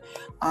man.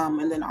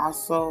 And then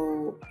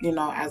also,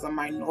 as a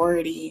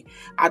minority,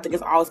 I think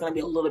it's always going to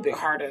be a little bit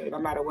harder no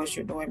matter what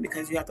you're doing,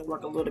 because you have to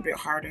work a little bit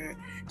harder,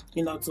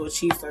 to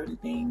achieve certain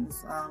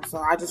things. So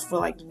I just feel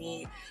like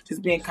me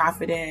just being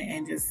confident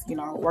and just,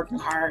 working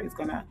hard is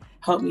going to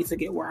help me to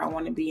get where I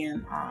want to be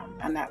in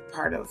that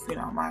part of,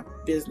 my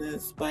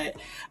business. But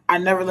I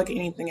never look at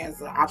anything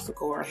as an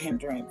obstacle or a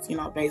hindrance,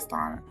 based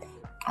on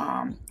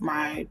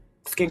my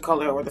skin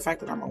color or the fact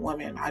that I'm a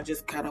woman. I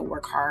just kind of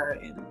work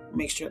hard and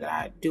make sure that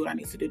I do what I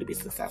need to do to be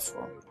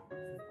successful.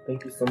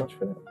 Thank you so much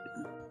for that.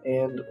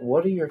 And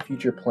what are your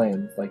future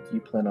plans? Like, do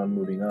you plan on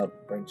moving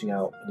up, branching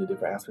out into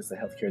different aspects of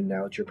healthcare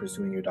now that you're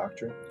pursuing your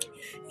doctorate?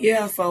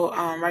 Yeah, so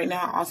right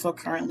now I'm also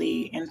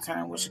currently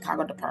intern with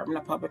Chicago Department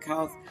of Public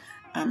Health.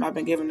 I've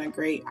been given a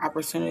great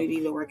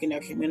opportunity to work in their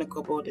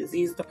communicable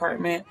disease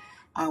department,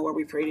 where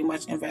we pretty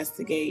much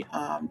investigate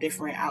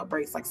different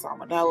outbreaks like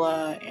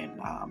salmonella and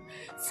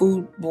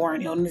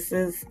foodborne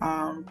illnesses.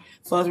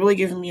 So it's really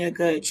given me a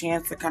good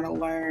chance to kind of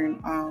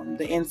learn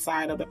the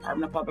inside of the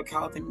Department of Public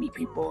Health and meet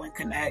people and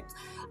connect.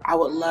 I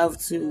would love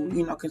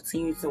to,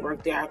 continue to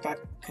work there after I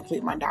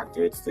complete my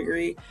doctorate's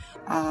degree.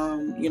 I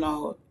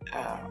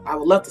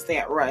would love to stay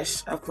at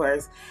Rush, of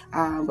course.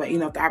 But,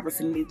 if the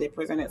opportunity did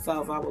present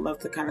itself, I would love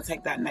to kind of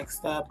take that next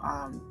step,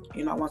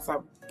 once I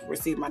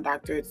receive my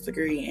doctorate's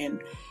degree and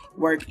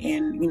work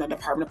in,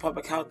 Department of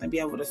Public Health and be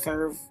able to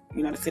serve,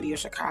 the city of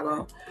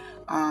Chicago.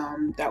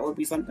 That would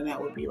be something that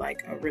would be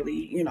like a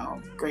really,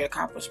 great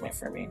accomplishment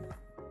for me.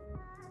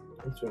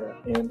 Thanks for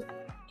that. And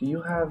do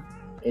you have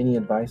any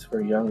advice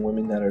for young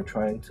women that are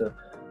trying to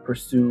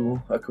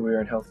pursue a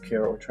career in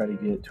healthcare or try to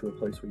get to a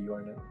place where you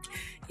are now?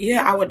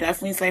 Yeah, I would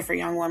definitely say for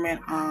young women,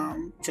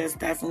 just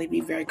definitely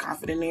be very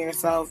confident in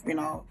yourself.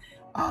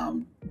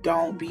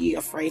 Don't be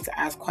afraid to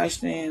ask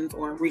questions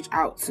or reach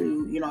out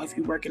to, if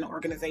you work in an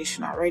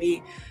organization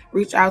already,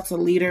 reach out to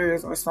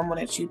leaders or someone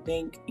that you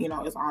think,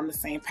 is on the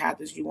same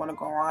path as you want to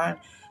go on.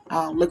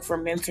 Look for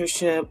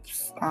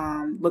mentorships,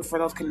 look for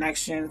those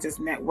connections, just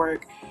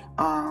network.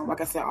 Like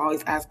I said,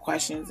 always ask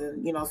questions,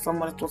 and,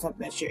 someone is doing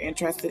something that you're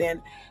interested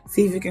in,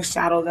 see if you can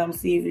shadow them,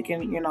 see if you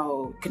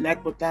can,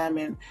 connect with them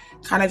and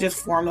kind of just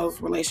form those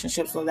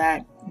relationships so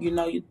that, you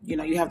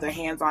have the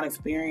hands-on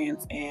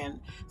experience and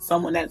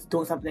someone that's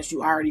doing something that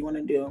you already want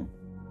to do.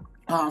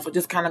 So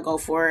just kind of go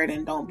for it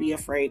and don't be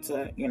afraid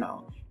to,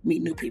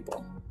 meet new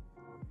people.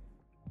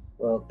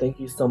 Well, thank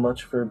you so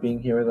much for being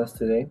here with us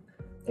today.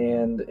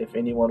 And if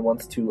anyone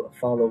wants to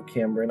follow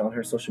Cameron on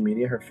her social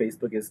media, her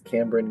Facebook is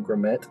Cameron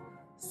Grimmett,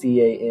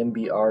 CAMBREN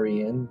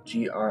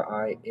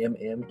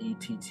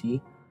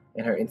GRIMMETT,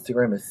 and her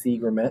Instagram is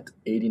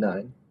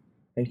cgrimmett89.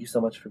 Thank you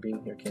so much for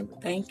being here, Cameron.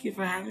 Thank you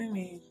for having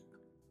me.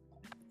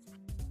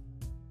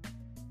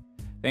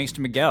 Thanks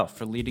to Miguel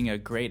for leading a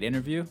great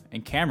interview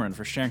and Cameron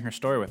for sharing her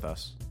story with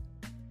us.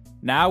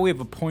 Now we have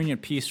a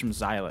poignant piece from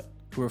Zylet,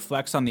 who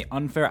reflects on the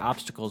unfair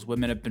obstacles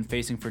women have been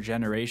facing for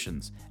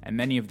generations and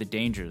many of the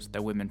dangers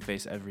that women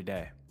face every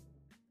day.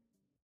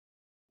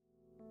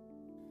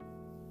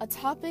 A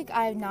topic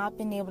I have not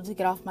been able to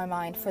get off my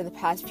mind for the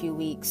past few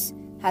weeks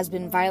has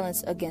been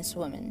violence against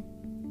women.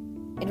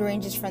 It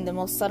ranges from the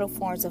most subtle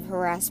forms of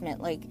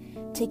harassment, like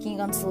taking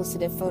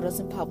unsolicited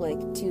photos in public,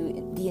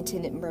 to the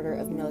intended murder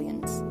of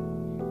millions.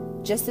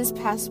 Just this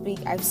past week,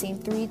 I've seen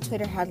 3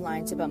 Twitter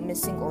headlines about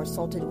missing or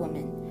assaulted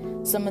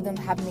women, some of them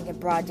happening in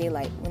broad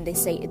daylight when they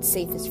say it's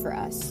safest for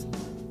us.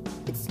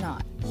 It's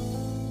not.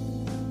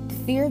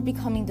 The fear of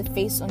becoming the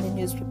face on the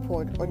news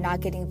report or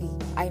not getting the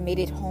 "I made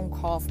it home"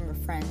 call from a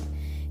friend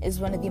is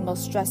one of the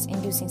most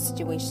stress-inducing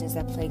situations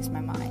that plagues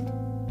my mind.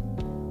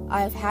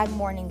 I have had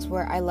mornings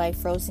where I lie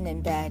frozen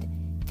in bed,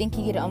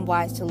 thinking it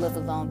unwise to live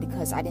alone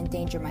because I'd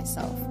endanger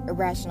myself,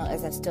 irrational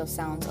as that still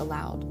sounds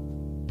aloud.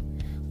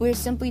 We are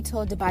simply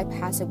told to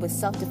bypass it with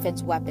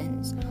self-defense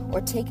weapons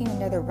or taking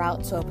another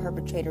route so a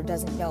perpetrator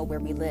doesn't know where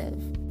we live.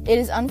 It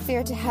is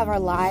unfair to have our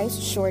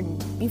lives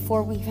shortened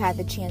before we've had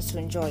the chance to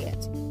enjoy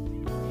it.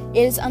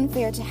 It is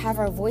unfair to have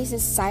our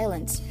voices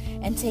silenced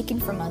and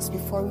taken from us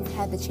before we've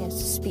had the chance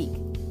to speak.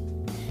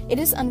 It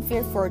is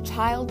unfair for a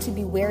child to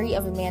be wary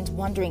of a man's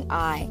wandering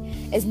eye,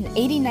 as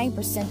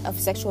 89% of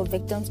sexual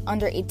victims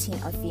under 18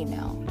 are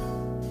female.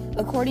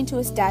 According to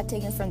a stat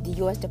taken from the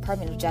U.S.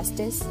 Department of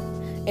Justice,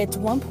 it's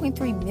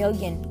 1.3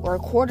 million, or a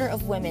quarter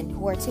of women,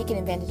 who are taken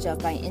advantage of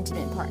by an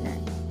intimate partner.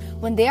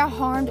 When they are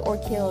harmed or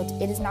killed,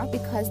 it is not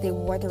because they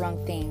wore the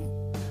wrong thing,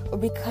 or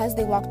because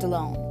they walked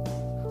alone,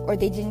 or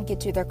they didn't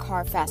get to their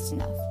car fast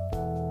enough.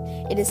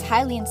 It is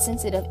highly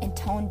insensitive and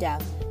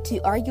tone-deaf to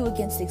argue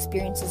against the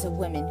experiences of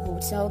women who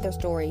would tell their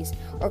stories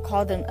or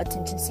call them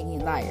attention-seeking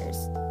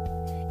liars.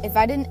 If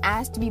I didn't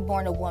ask to be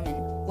born a woman,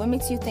 what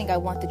makes you think I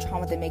want the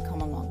trauma that may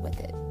come along with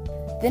it?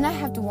 Then I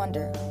have to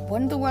wonder,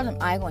 what in the world am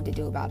I going to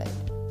do about it?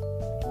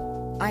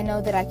 I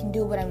know that I can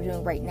do what I'm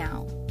doing right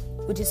now,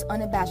 which is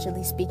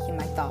unabashedly speaking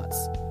my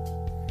thoughts.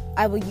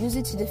 I will use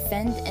it to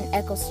defend and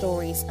echo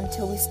stories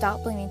until we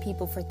stop blaming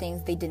people for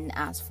things they didn't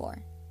ask for.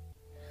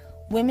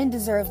 Women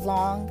deserve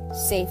long,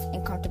 safe,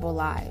 and comfortable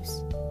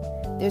lives.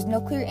 There's no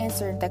clear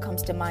answer that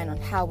comes to mind on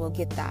how we'll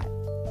get that.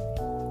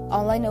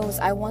 All I know is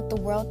I want the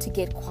world to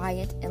get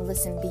quiet and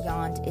listen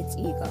beyond its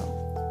ego.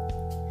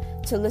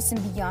 To listen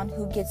beyond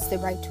who gets the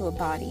right to a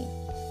body,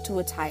 to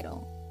a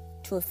title,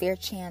 to a fair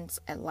chance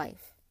at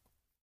life.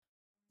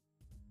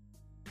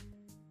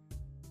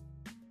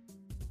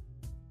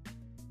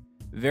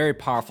 Very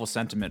powerful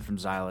sentiment from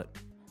Zylet.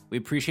 We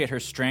appreciate her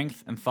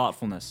strength and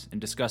thoughtfulness in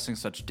discussing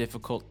such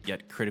difficult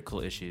yet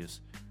critical issues.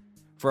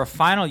 For a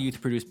final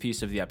youth-produced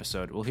piece of the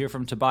episode, we'll hear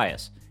from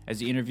Tobias as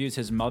he interviews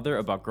his mother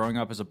about growing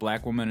up as a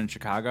black woman in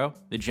Chicago,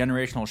 the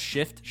generational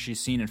shift she's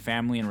seen in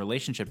family and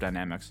relationship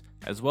dynamics,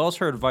 as well as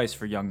her advice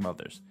for young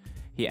mothers.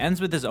 He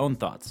ends with his own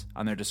thoughts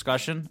on their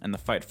discussion and the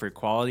fight for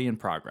equality and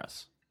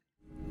progress.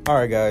 All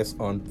right, guys,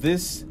 on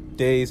this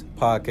day's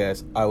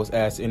podcast, I was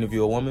asked to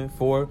interview a woman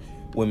for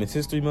Women's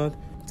History Month.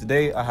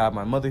 Today, I have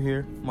my mother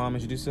here. Mom,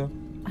 introduce yourself.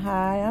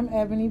 Hi, I'm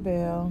Ebony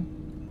Bell.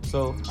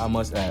 So, I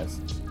must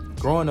ask,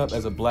 growing up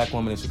as a black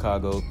woman in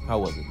Chicago, how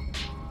was it?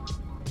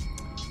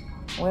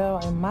 Well,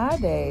 in my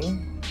day,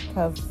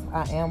 because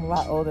I am a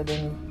lot older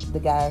than the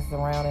guys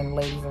around and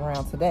ladies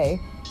around today,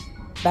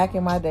 back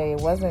in my day, it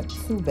wasn't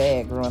too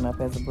bad growing up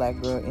as a black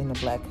girl in the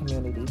black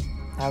community.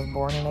 I was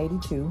born in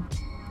 82,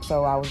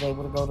 so I was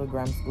able to go to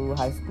grammar school,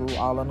 high school,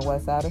 all on the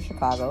west side of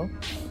Chicago.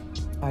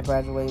 I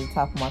graduated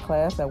top of my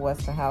class at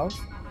Western House,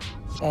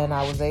 and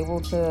I was able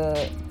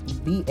to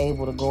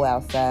go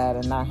outside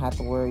and not have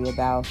to worry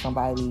about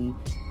somebody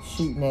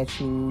shooting at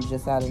you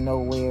just out of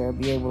nowhere,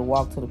 be able to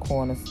walk to the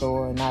corner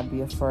store and not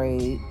be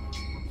afraid.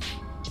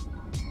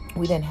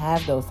 We didn't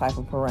have those type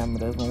of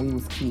parameters when we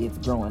was kids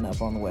growing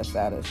up on the west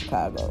side of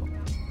Chicago.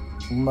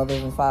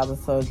 Mothers and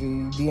fathers told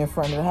you be in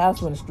front of the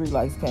house when the street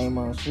lights came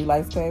on. Street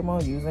lights came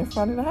on, you was in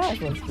front of the house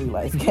when the street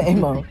lights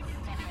came on.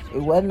 It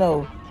wasn't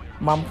no,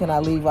 Mama, can I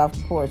leave off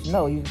the porch?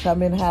 No, you can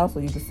come in the house or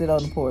you can sit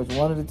on the porch.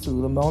 One of the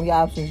two. The only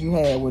options you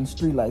had when the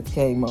street lights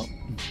came on.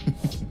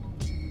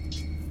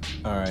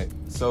 All right.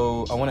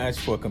 So I want to ask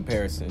you for a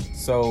comparison.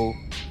 So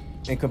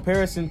in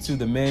comparison to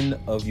the men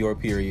of your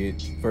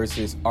period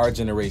versus our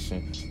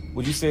generation,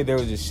 would you say there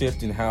was a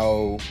shift in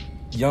how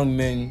young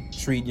men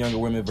treat younger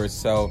women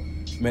versus how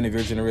men of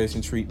your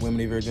generation treat women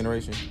of your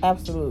generation?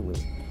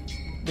 Absolutely.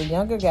 The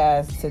younger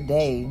guys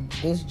today,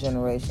 this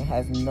generation,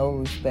 has no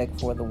respect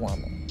for the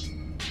woman.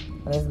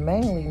 And it's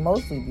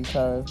mostly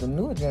because the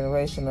newer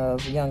generation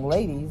of young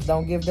ladies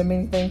don't give them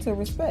anything to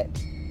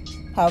respect.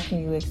 How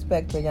can you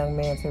expect a young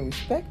man to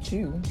respect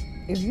you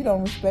if you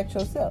don't respect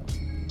yourself?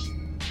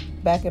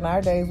 Back in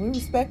our days, we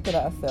respected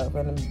ourselves.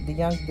 And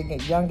the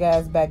young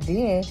guys back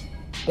then,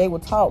 they were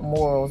taught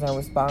morals and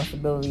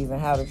responsibilities and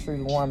how to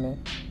treat a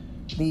woman.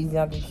 These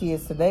younger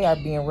kids today are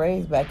being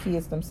raised by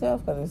kids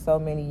themselves because there's so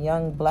many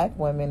young black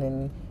women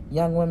and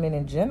young women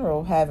in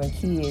general having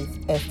kids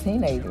as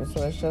teenagers.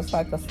 So it's just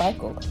like a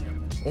cycle.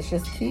 It's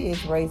just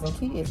kids raising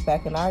kids.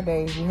 Back in our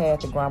days, you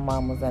had the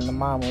grandmamas and the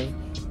mamas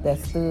that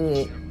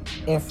stood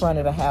in front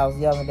of the house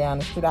yelling down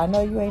the street, I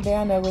know you ain't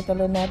down there with the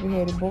little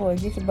nappy-headed boy.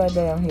 Get your butt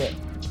down here.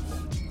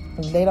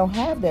 And they don't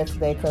have that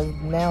today because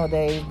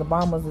nowadays the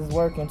mamas is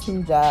working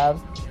 2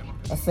 jobs,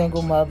 a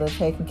single mother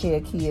taking care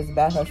of kids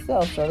by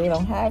herself, so they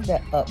don't have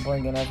that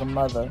upbringing as a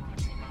mother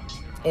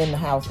in the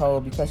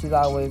household because she's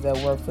always at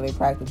work, so they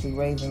practically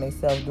raising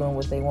themselves doing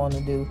what they want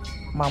to do.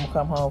 Mama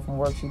come home from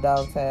work, she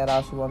dog tired,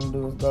 all she want to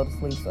do is go to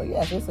sleep. So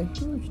yes, it's a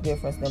huge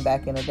difference than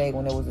back in the day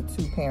when it was a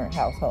 2-parent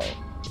household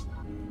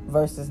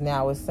versus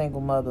now it's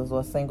single mothers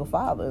or single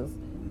fathers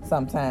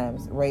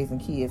sometimes raising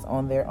kids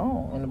on their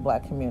own in the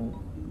black community.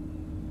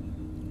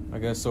 I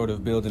guess sort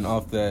of building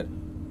off that,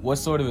 what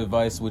sort of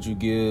advice would you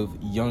give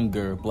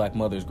younger black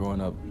mothers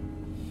growing up,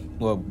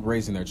 well,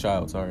 raising their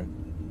child, sorry?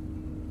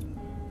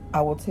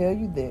 I will tell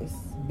you this,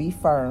 be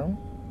firm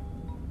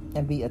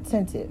and be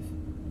attentive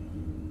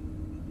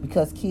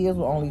because kids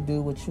will only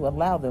do what you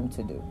allow them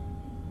to do.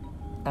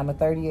 I'm a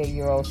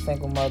 38-year-old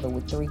single mother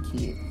with 3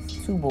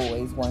 kids, 2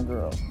 boys, 1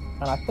 girl,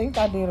 and I think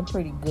I did a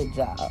pretty good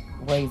job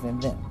raising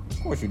them.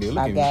 Of course you did,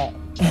 look at me.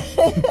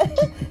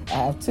 I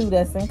have 2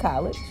 that's in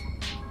college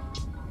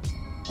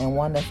and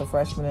 1 that's a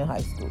freshman in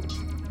high school.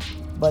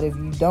 But if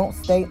you don't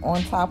stay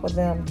on top of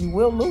them, you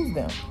will lose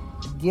them.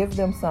 Give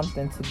them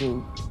something to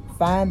do.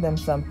 Find them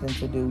something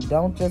to do.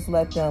 Don't just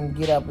let them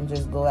get up and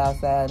just go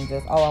outside and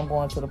just, I'm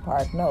going to the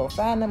park. No,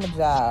 find them a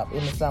job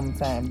in the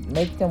summertime.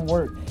 Make them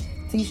work.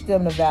 Teach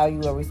them the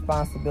value of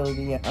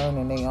responsibility and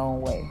earning their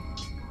own way.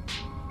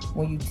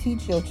 When you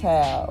teach your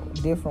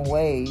child different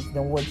ways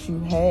than what you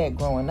had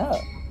growing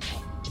up,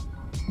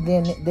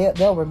 then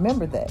they'll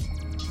remember that.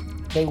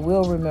 They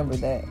will remember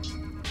that.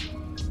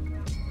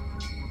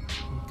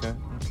 Okay.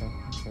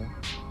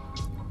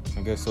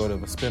 I guess sort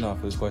of a spin-off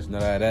of this question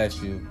that I had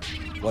asked you.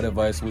 What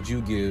advice would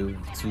you give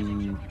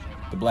to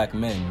the black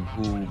men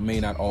who may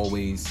not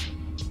always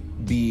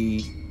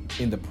be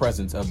in the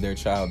presence of their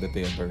child that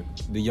they have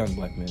birthed, the young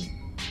black men?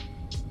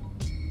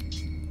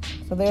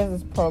 So there's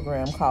this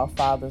program called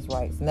Father's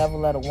Rights. Never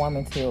let a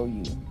woman tell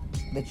you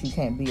that you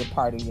can't be a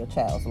part of your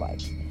child's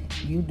life.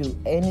 You do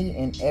any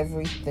and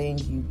everything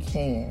you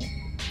can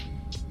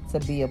to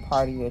be a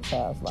part of your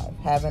child's life.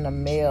 Having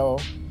a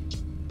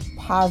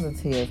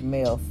positive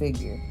male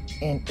figure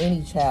in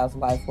any child's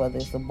life, whether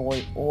it's a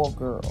boy or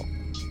girl,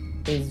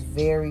 is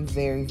very,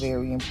 very,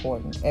 very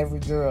important. Every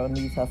girl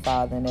needs her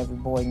father and every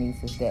boy needs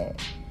his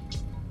dad.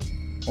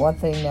 One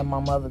thing that my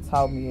mother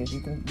taught me is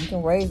you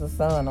can raise a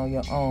son on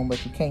your own,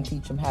 but you can't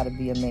teach him how to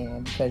be a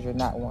man because you're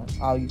not one.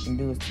 All you can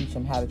do is teach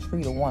him how to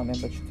treat a woman,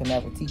 but you can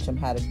never teach him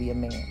how to be a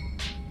man.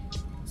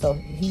 So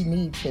he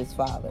needs his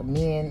father.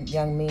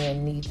 Young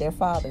men need their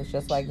fathers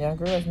just like young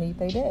girls need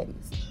their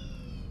daddies.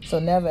 So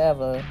never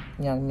ever,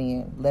 young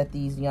men, let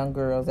these young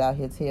girls out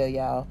here tell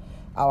y'all,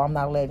 I'm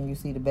not letting you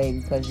see the baby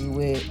because you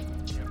with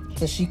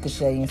Tashika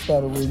Shay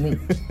instead of with me.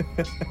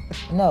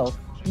 No,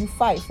 you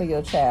fight for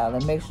your child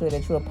and make sure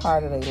that you're a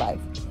part of their life.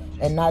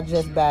 And not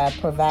just by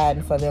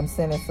providing for them,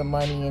 sending some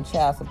money and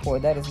child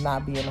support. That is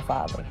not being a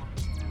father.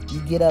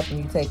 You get up and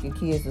you take your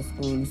kids to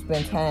school. You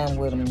spend time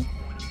with them.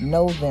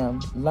 Know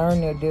them. Learn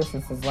their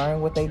differences.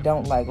 Learn what they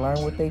don't like.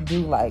 Learn what they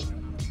do like.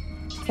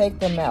 Take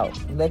them out.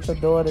 Let your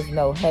daughters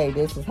know, hey,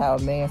 this is how a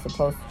man's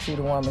supposed to treat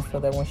a woman so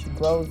that when she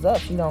grows up,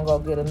 she don't go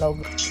get a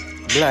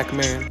black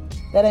man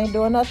that ain't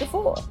doing nothing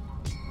for her.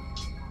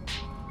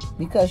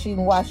 Because she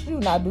can watch you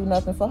not do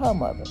nothing for her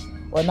mother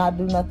or not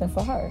do nothing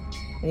for her.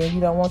 And then you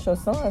don't want your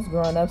sons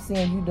growing up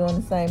seeing you doing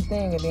the same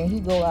thing, and then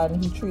he go out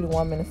and he treat a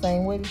woman the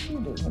same way that you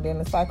do. And then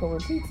the cycle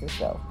repeats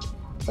itself.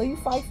 So you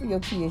fight for your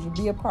kids. You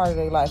be a part of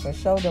their life and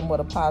show them what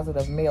a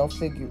positive male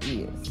figure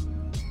is.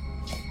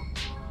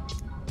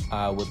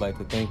 I would like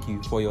to thank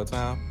you for your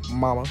time,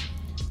 Mama.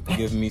 for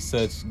giving me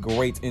such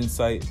great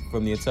insight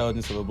from the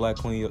intelligence of a black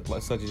queen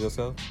such as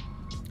yourself.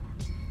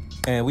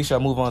 And we shall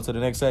move on to the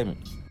next segment.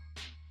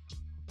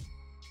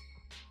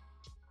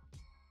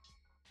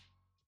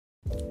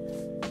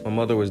 My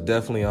mother was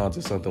definitely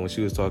onto something when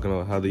she was talking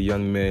about how the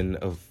young men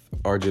of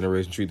our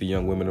generation treat the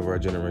young women of our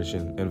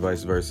generation and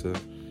vice versa.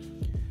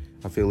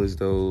 I feel as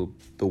though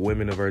the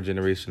women of our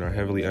generation are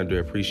heavily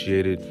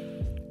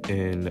underappreciated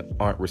and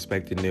aren't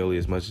respected nearly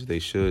as much as they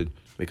should,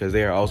 because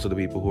they are also the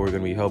people who are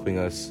going to be helping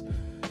us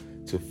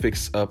to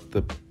fix up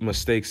the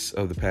mistakes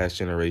of the past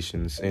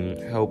generations and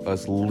help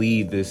us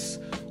lead this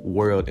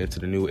world into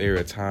the new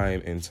era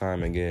time and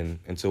time again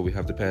until we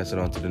have to pass it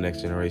on to the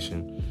next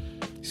generation.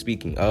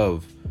 Speaking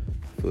of,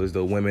 I feel as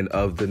though women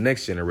of the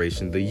next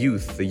generation, the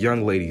youth, the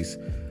young ladies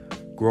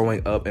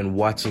growing up and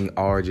watching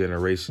our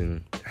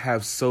generation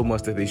have so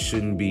much that they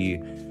shouldn't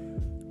be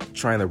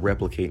trying to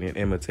replicate and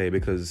imitate,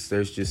 because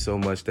there's just so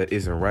much that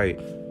isn't right.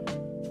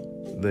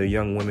 The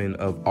young women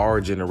of our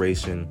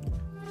generation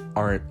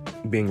aren't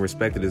being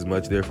respected as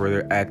much, therefore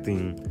they're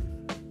acting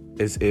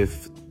as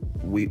if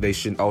they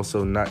should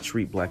also not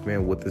treat black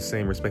men with the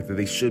same respect that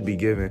they should be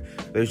given.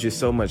 There's just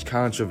so much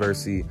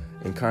controversy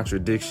and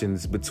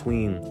contradictions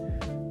between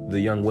the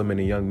young women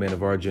and young men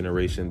of our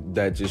generation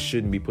that just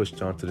shouldn't be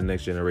pushed on to the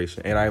next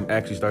generation. And I'm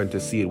actually starting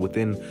to see it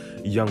within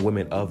young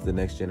women of the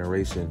next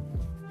generation.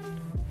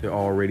 They're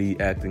already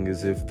acting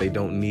as if they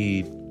don't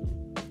need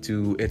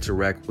to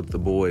interact with the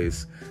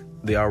boys.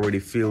 They already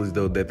feel as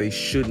though that they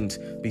shouldn't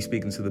be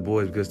speaking to the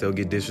boys because they'll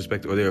get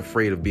disrespected, or they're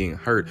afraid of being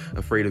hurt,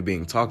 afraid of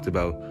being talked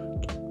about.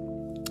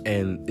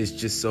 And it's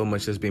just so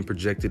much that's being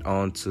projected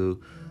onto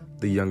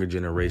the younger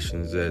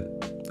generations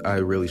that I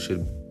really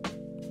should,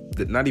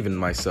 that not even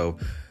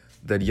myself,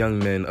 that young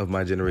men of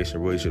my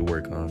generation really should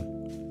work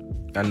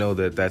on. I know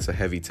that that's a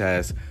heavy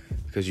task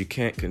because you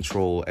can't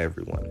control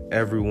everyone.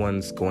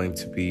 Everyone's going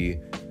to be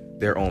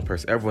their own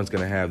person. Everyone's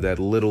going to have that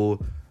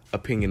little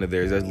opinion of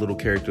theirs, that little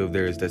character of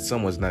theirs that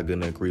someone's not going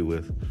to agree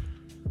with.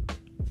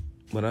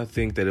 But I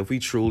think that if we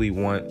truly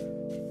want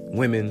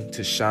women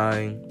to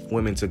shine,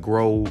 women to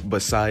grow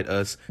beside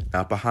us,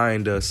 not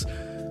behind us,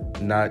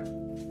 not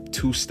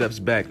 2 steps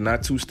back,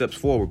 not 2 steps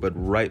forward, but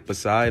right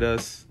beside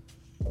us,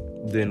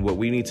 then what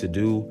we need to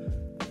do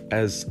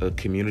as a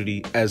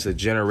community, as a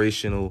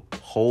generational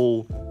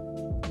whole,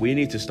 we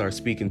need to start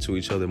speaking to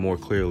each other more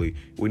clearly.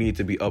 We need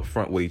to be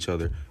upfront with each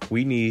other.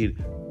 We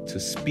need to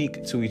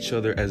speak to each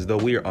other as though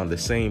we are on the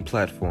same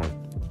platform,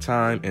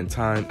 time and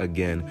time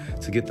again,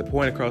 to get the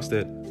point across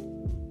that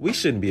we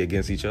shouldn't be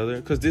against each other,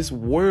 because this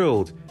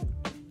world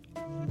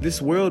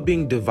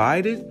being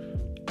divided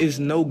is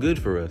no good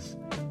for us.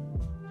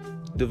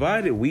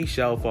 Divided we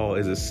shall fall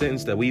is a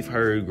sentence that we've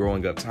heard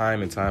growing up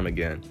time and time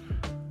again.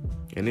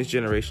 And this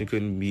generation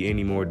couldn't be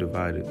any more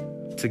divided.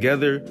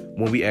 Together,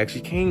 when we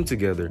actually came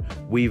together,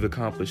 we've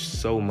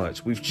accomplished so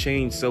much. We've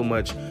changed so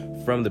much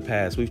from the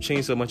past. We've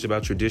changed so much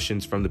about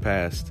traditions from the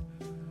past.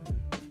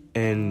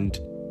 And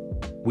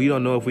we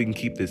don't know if we can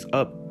keep this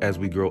up as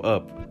we grow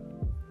up,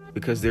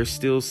 because there's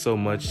still so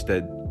much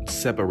that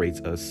separates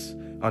us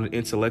on an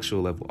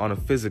intellectual level, on a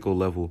physical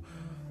level,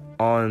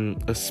 on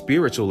a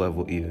spiritual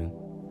level even.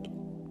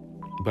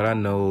 But I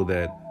know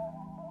that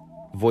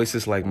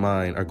voices like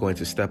mine are going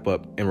to step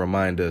up and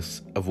remind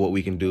us of what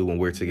we can do when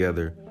we're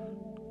together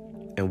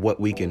and what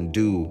we can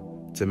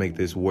do to make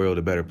this world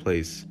a better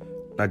place,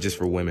 not just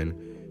for women,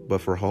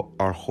 but for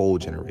our whole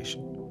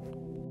generation.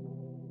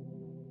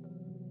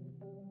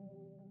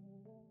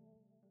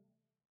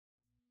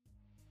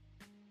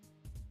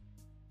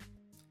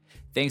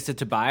 Thanks to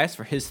Tobias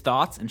for his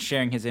thoughts and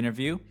sharing his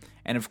interview.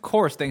 And of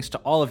course, thanks to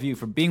all of you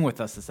for being with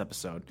us this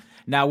episode.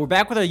 Now, we're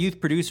back with our youth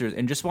producers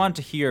and just wanted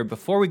to hear,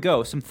 before we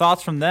go, some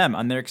thoughts from them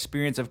on their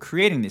experience of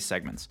creating these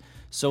segments.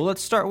 So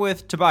let's start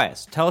with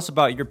Tobias. Tell us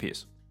about your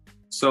piece.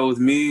 So with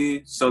me,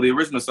 the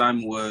original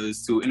assignment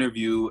was to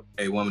interview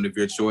a woman of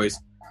your choice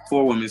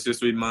for Women's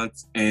History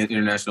Month and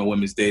International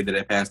Women's Day that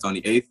I passed on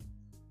the 8th.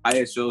 I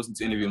had chosen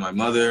to interview my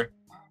mother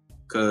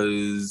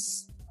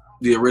because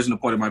the original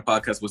point of my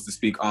podcast was to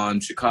speak on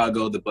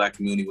Chicago, the Black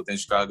community within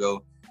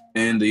Chicago,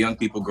 and the young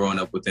people growing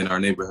up within our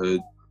neighborhood.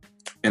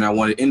 And I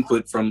wanted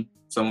input from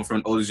someone from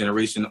an older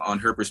generation on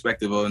her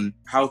perspective on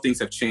how things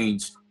have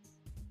changed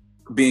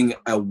being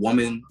a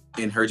woman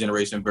in her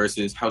generation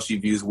versus how she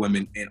views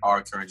women in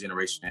our current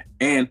generation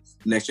and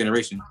the next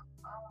generation.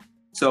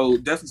 So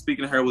definitely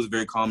speaking to her was a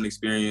very common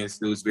experience.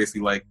 It was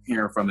basically like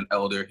hearing from an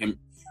elder,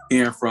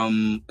 hearing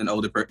from an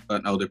older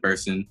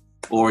person,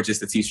 or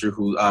just a teacher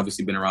who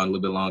obviously been around a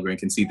little bit longer and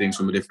can see things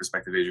from a different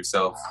perspective as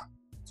yourself.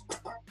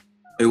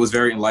 It was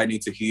very enlightening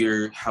to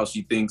hear how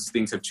she thinks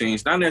things have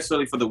changed, not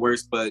necessarily for the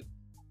worse, but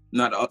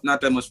not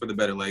that much for the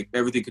better. Like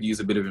everything could use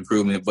a bit of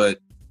improvement, but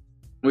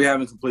we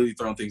haven't completely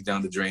thrown things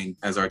down the drain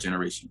as our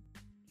generation.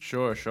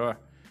 Sure.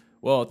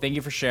 Well, thank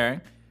you for sharing.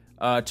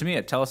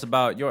 Tamia, tell us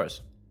about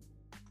yours.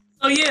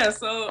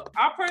 So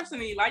I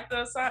personally like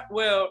the aside.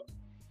 Well,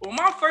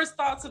 my first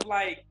thoughts of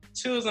like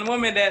choosing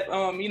women that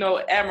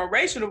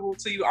admirationable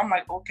to you, I'm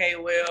like, okay,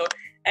 well,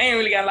 I ain't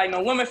really got like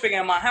no woman figure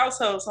in my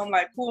household. So I'm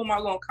like, who am I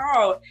gonna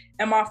call?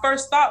 And my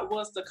first thought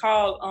was to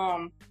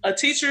call a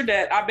teacher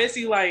that I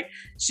basically like,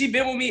 she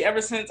been with me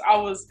ever since I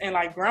was in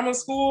like grammar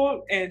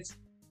school, and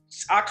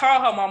I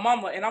called her my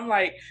mama, and I'm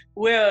like,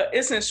 well,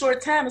 it's in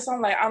short time, and so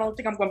I'm like, I don't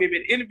think I'm gonna be able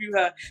to interview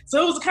her.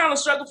 So it was a kind of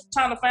struggle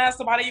trying to find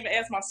somebody. I even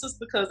asked my sister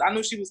because I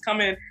knew she was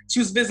coming. She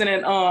was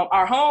visiting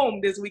our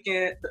home this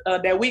weekend,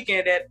 that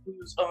weekend that we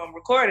was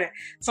recording.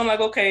 So I'm like,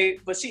 okay,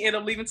 but she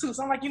ended up leaving too.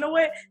 So I'm like, you know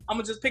what? I'm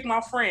gonna just pick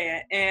my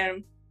friend,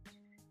 and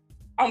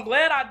I'm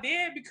glad I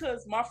did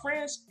because my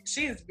friend,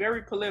 she is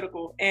very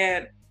political,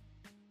 and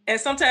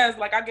sometimes,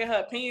 like, I get her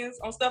opinions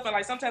on stuff, and,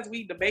 like, sometimes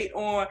we debate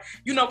on,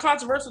 you know,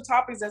 controversial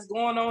topics that's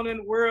going on in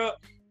the world,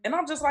 and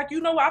I'm just like,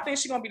 you know what, I think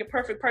she's going to be the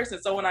perfect person.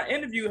 So when I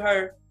interviewed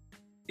her,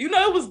 you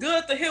know, it was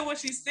good to hear what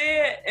she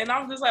said, and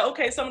I'm just like,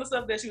 okay, some of the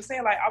stuff that she was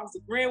saying, like, I was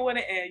agreeing with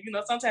it, and, you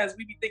know, sometimes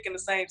we be thinking the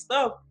same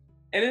stuff,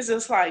 and it's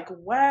just like,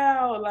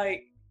 wow,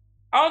 like,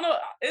 I don't know,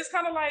 it's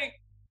kind of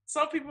like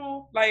some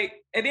people,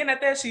 like, and then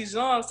at that, she's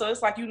young, so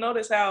it's like, you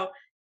notice how,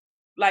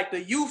 like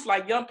the youth,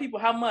 like young people,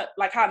 how much,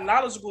 like how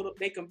knowledgeable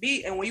they can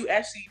be, and when you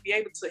actually be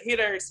able to hear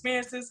their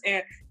experiences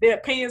and their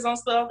opinions on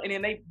stuff, and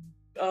then they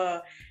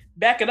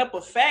back it up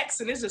with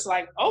facts, and it's just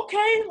like,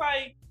 okay,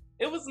 like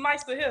it was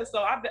nice to hear. So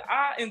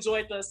I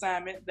enjoyed the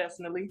assignment,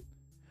 definitely.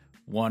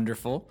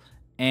 Wonderful.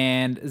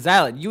 And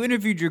Zyla, you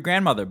interviewed your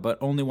grandmother, but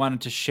only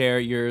wanted to share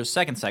your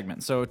second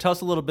segment. So tell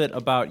us a little bit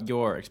about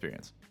your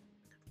experience.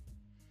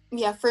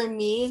 Yeah, for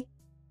me,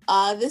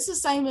 this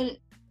assignment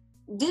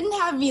didn't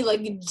have me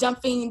like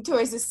jumping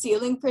towards the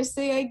ceiling per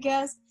se, I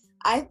guess.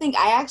 I think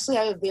I actually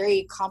have a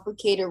very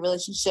complicated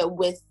relationship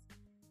with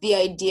the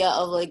idea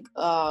of like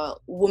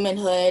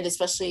womanhood,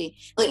 especially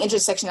like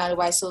intersectionality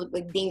wise. So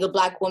like being a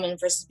Black woman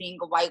versus being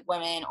a white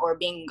woman, or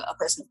being a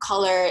person of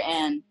color,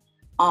 and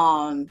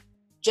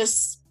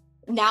just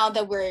now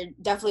that we're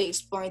definitely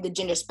exploring the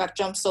gender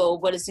spectrum. So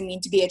what does it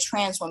mean to be a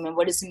trans woman?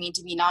 What does it mean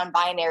to be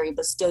non-binary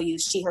but still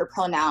use she, her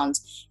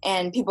pronouns?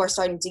 And people are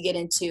starting to get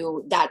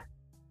into that,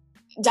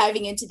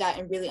 diving into that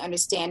and really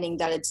understanding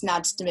that it's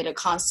not just a meta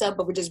concept,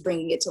 but we're just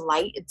bringing it to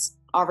light. It's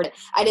already,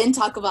 I didn't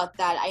talk about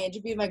that. I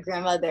interviewed my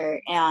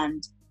grandmother,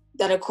 and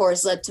that of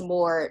course led to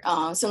more,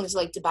 similar to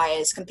like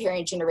Tobias,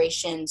 comparing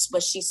generations,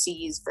 what she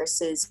sees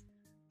versus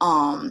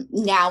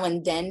now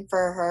and then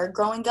for her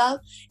growing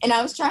up. And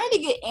I was trying to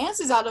get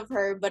answers out of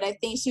her, but I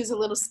think she was a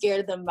little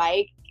scared of the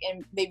mic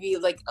and maybe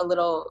like a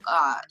little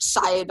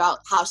shy about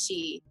how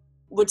she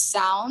would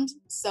sound.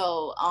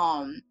 So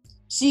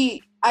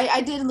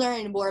I did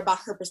learn more about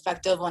her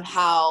perspective on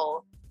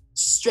how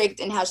strict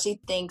and how she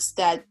thinks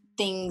that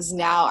things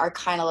now are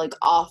kind of like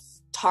off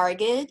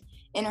target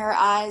in her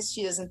eyes.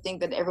 She doesn't think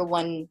that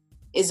everyone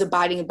is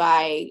abiding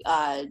by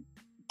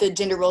the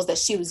gender roles that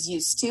she was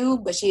used to,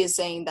 but she is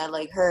saying that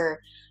like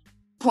her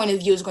point of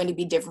view is going to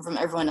be different from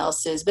everyone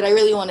else's. But I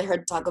really wanted her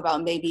to talk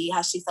about maybe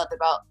how she felt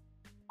about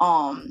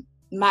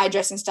my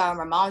dressing style,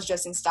 my mom's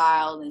dressing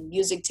style, and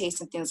music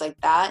taste and things like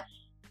that.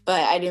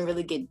 But I didn't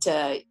really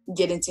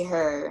get into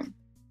her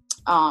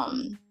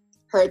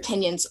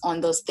opinions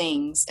on those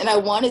things. And I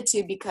wanted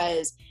to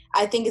because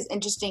I think it's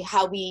interesting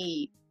how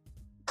we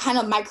kind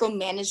of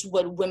micromanage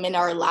what women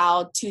are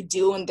allowed to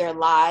do in their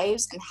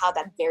lives and how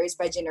that varies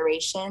by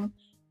generation.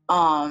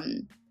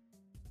 And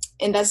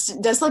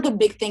that's like a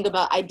big thing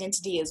about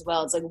identity as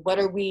well. It's like, what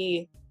are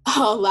we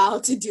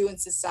allowed to do in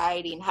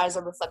society, and how does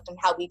it reflect on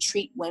how we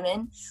treat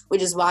women,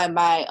 which is why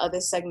my other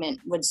segment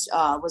was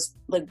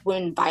like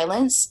women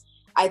violence.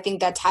 I think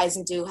that ties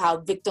into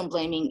how victim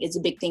blaming is a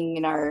big thing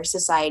in our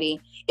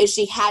society. If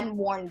she hadn't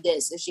worn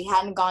this, if she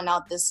hadn't gone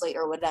out this late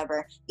or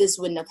whatever, this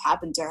wouldn't have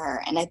happened to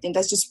her. And I think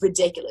that's just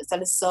ridiculous.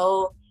 That is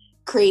so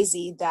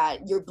crazy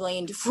that you're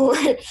blamed for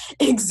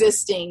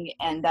existing,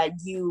 and that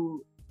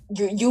you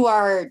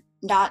are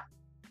not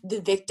the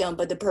victim,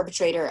 but the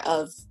perpetrator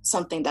of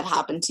something that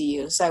happened to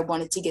you. So I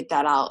wanted to get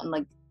that out. And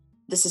like,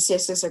 the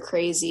statistics are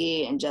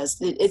crazy, and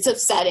just, it's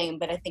upsetting,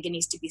 but I think it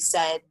needs to be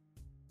said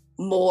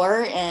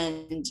more.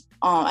 And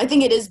I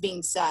think it is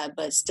being said,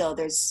 but still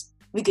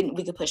we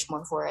could push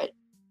more for it.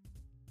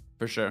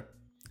 For sure.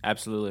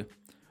 Absolutely.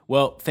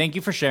 Well, thank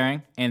you for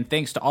sharing, and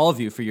thanks to all of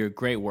you for your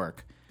great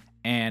work.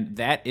 And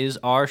that is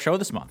our show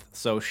this month.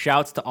 So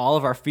shouts to all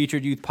of our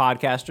featured youth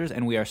podcasters,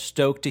 and we are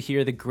stoked to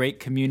hear the great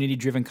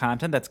community-driven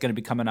content that's going to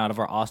be coming out of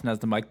our Austin Has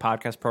the Mic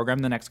podcast program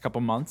in the next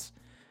couple months.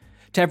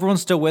 To everyone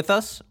still with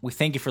us, we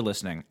thank you for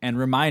listening, and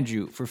remind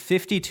you, for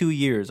 52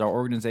 years, our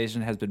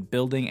organization has been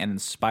building and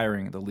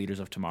inspiring the leaders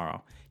of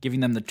tomorrow,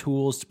 giving them the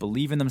tools to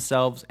believe in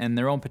themselves and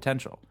their own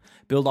potential.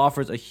 Build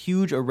offers a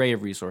huge array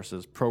of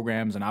resources,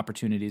 programs, and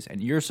opportunities,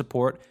 and your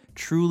support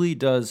truly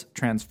does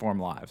transform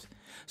lives.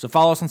 So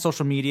follow us on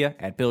social media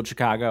at Build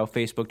Chicago,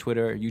 Facebook,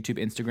 Twitter, YouTube,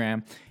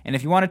 Instagram. And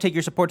if you want to take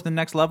your support to the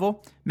next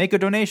level, make a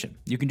donation.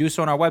 You can do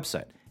so on our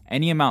website.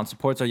 Any amount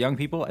supports our young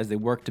people as they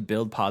work to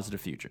build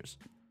positive futures.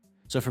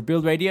 So for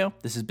Build Radio,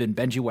 this has been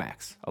Benji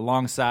Wax,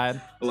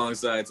 alongside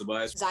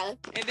Tobias. Zyla.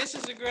 And this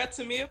is your girl,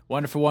 Tamia.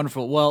 Wonderful,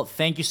 wonderful. Well,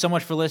 thank you so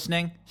much for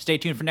listening. Stay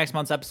tuned for next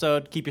month's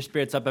episode. Keep your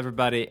spirits up,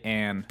 everybody,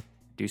 and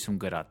do some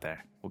good out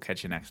there. We'll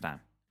catch you next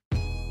time.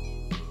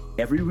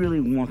 If we really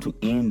want to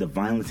end the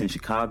violence in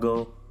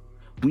Chicago,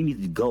 we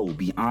need to go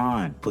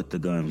beyond put the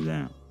guns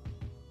down.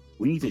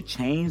 We need to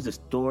change the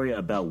story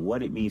about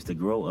what it means to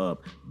grow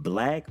up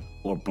black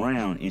or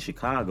brown in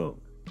Chicago.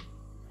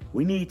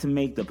 We need to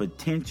make the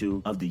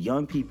potential of the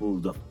young people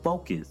the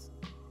focus,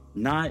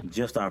 not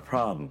just our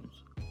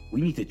problems.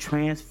 We need to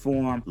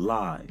transform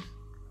lives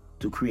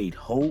to create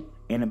hope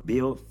and to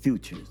build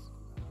futures.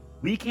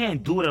 We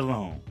can't do it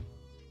alone.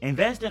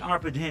 Invest in our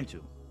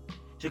potential.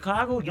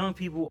 Chicago young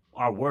people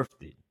are worth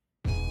it.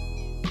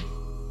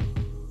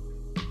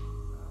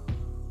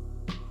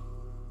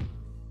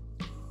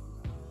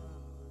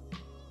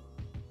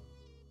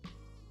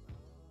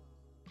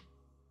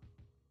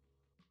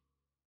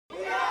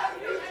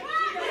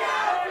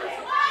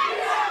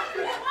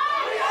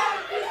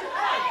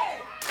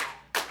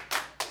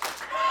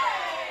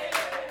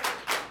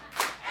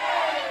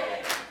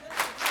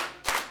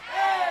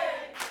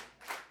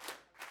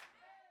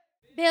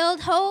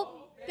 Build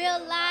hope,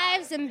 build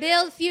lives, and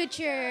build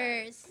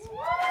futures.